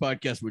on this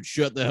podcast would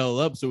shut the hell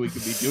up so we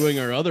could be doing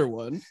our other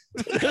one.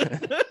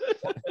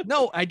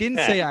 No, I didn't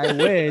say I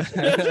wish.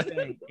 I was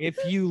saying if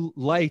you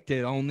liked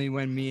it only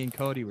when me and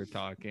Cody were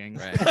talking.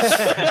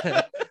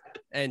 Right.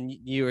 And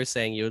you were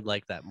saying you would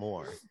like that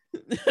more.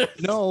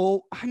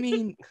 No, I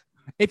mean,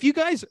 if you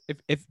guys,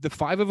 if the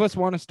 5 of us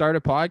want to start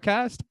a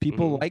podcast,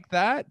 people like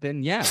that,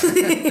 then yeah.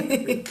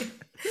 I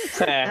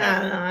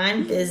don't know,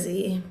 I'm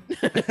busy.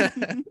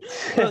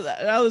 Well,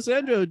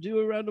 Alessandra, do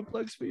a round of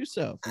plugs for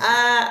yourself.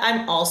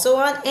 I'm also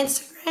on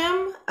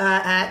Instagram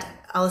at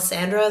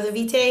Alessandra the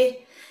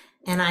Vite,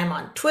 and I'm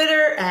on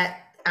Twitter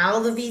at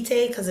Al the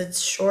Vite because it's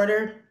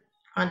shorter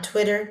on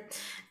Twitter.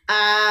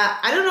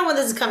 I don't know when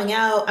this is coming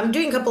out. I'm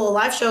doing a couple of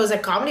live shows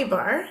at Comedy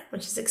Bar,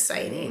 which is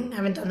exciting. I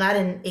haven't done that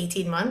in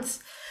 18 months.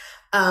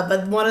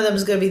 But one of them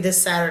is going to be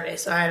this Saturday,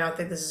 so I don't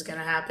think this is going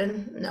to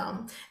happen. No.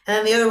 And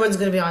then the other one's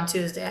going to be on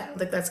Tuesday. I don't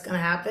think that's going to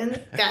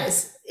happen.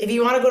 Guys, if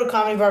you want to go to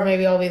Comedy Bar,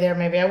 maybe I'll be there,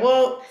 maybe I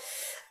won't.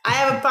 I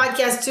have a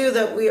podcast, too,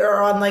 that we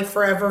are on, like,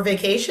 forever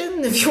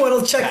vacation, if you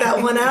want to check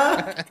that one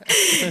out.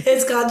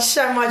 It's called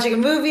I'm Watching a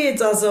Movie.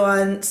 It's also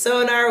on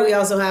Sonar. We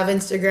also have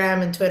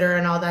Instagram and Twitter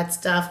and all that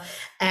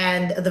stuff.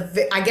 And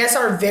I guess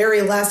our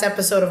very last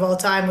episode of all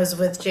time was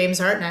with James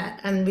Hartnett,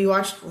 and we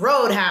watched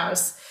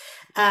Roadhouse.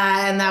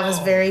 And that was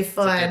very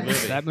fun.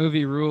 That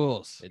movie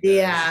rules.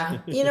 Yeah.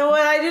 You know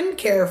what? I didn't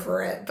care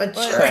for it, but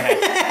sure.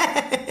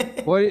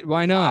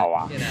 Why not?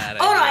 Oh, no,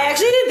 I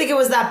actually didn't think it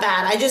was that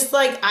bad. I just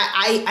like,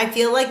 I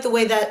feel like the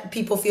way that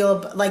people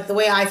feel, like the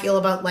way I feel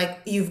about like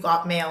You've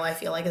Got Mail, I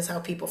feel like is how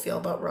people feel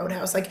about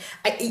Roadhouse. Like,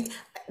 I'm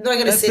not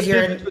going to sit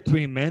here and...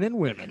 between men and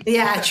women.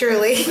 Yeah,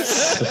 truly.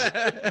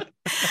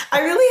 I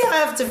really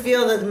have to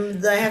feel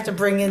that I have to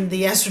bring in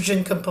the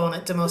estrogen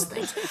component to most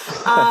things.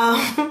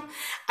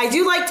 I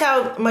do like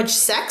how much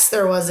sex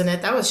there was in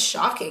it. That was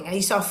shocking. And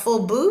you saw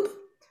full boob,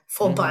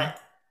 full butt.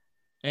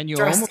 And you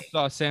almost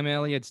saw Sam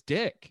Elliott's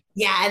dick.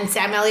 Yeah, and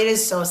Sam Elliott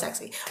is so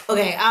sexy.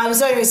 Okay,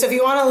 so anyway, so if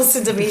you want to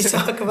listen to me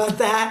talk about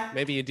that.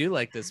 Maybe you do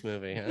like this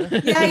movie, huh?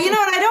 Yeah, you know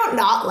what? I don't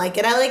not like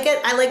it. I like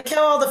it. I like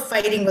how all the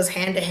fighting was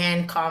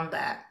hand-to-hand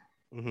combat.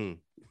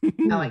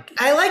 Mm-hmm.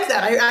 I like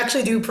that. I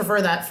actually do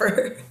prefer that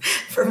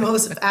for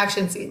most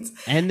action scenes.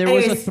 And there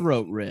was a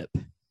throat rip.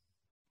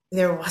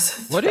 There was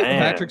a throat. What if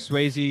Patrick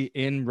Swayze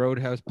in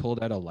Roadhouse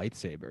pulled out a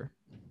lightsaber?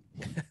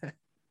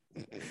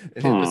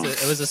 It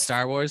was a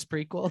Star Wars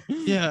prequel.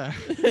 Yeah.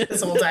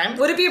 This whole time.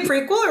 Would it be a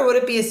prequel or would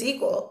it be a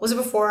sequel? Was it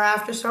before or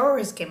after Star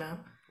Wars came out?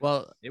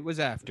 Well, it was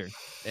after.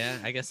 Yeah,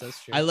 I guess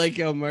that's true. I like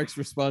how Mark's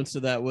response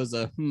to that was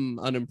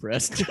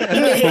unimpressed.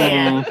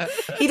 Yeah.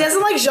 He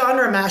doesn't like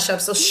genre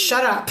mashups, so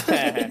shut up.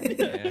 Yeah.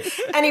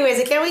 Anyways,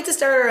 I can't wait to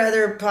start our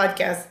other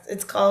podcast.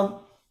 It's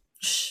called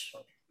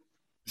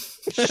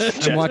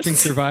I'm watching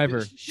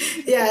Survivor.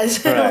 Yeah,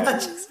 I'm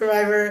watching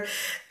Survivor.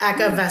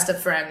 Aka Best of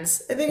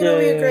Friends. I think it'll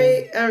be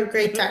a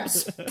great time.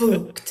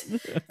 Spooked. We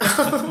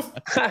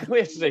have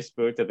to say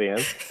spooked at the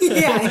end.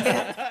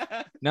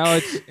 Yeah. No,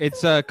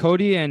 it's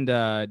Cody and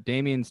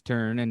Damien's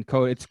turn, and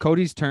it's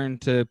Cody's turn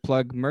to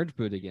plug Merge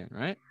Boot again,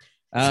 right?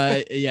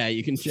 Yeah,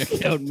 you can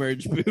check out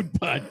Merge Food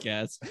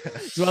Podcast,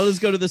 as well as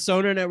go to the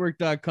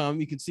sonarnetwork.com.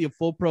 You can see a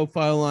full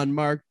profile on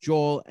Marc,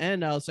 Joel,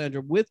 and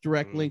Alessandra with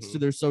direct links to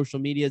their social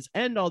medias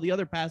and all the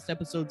other past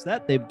episodes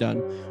that they've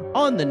done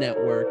on the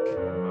network.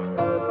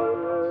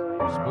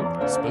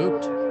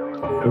 Spooked.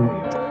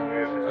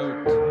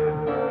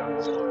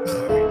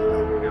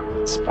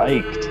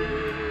 Spiked.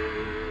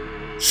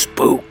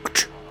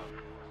 Spooked.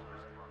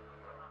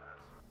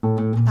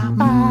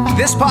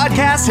 This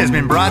podcast has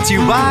been brought to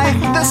you by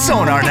the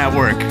Sonar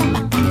Network.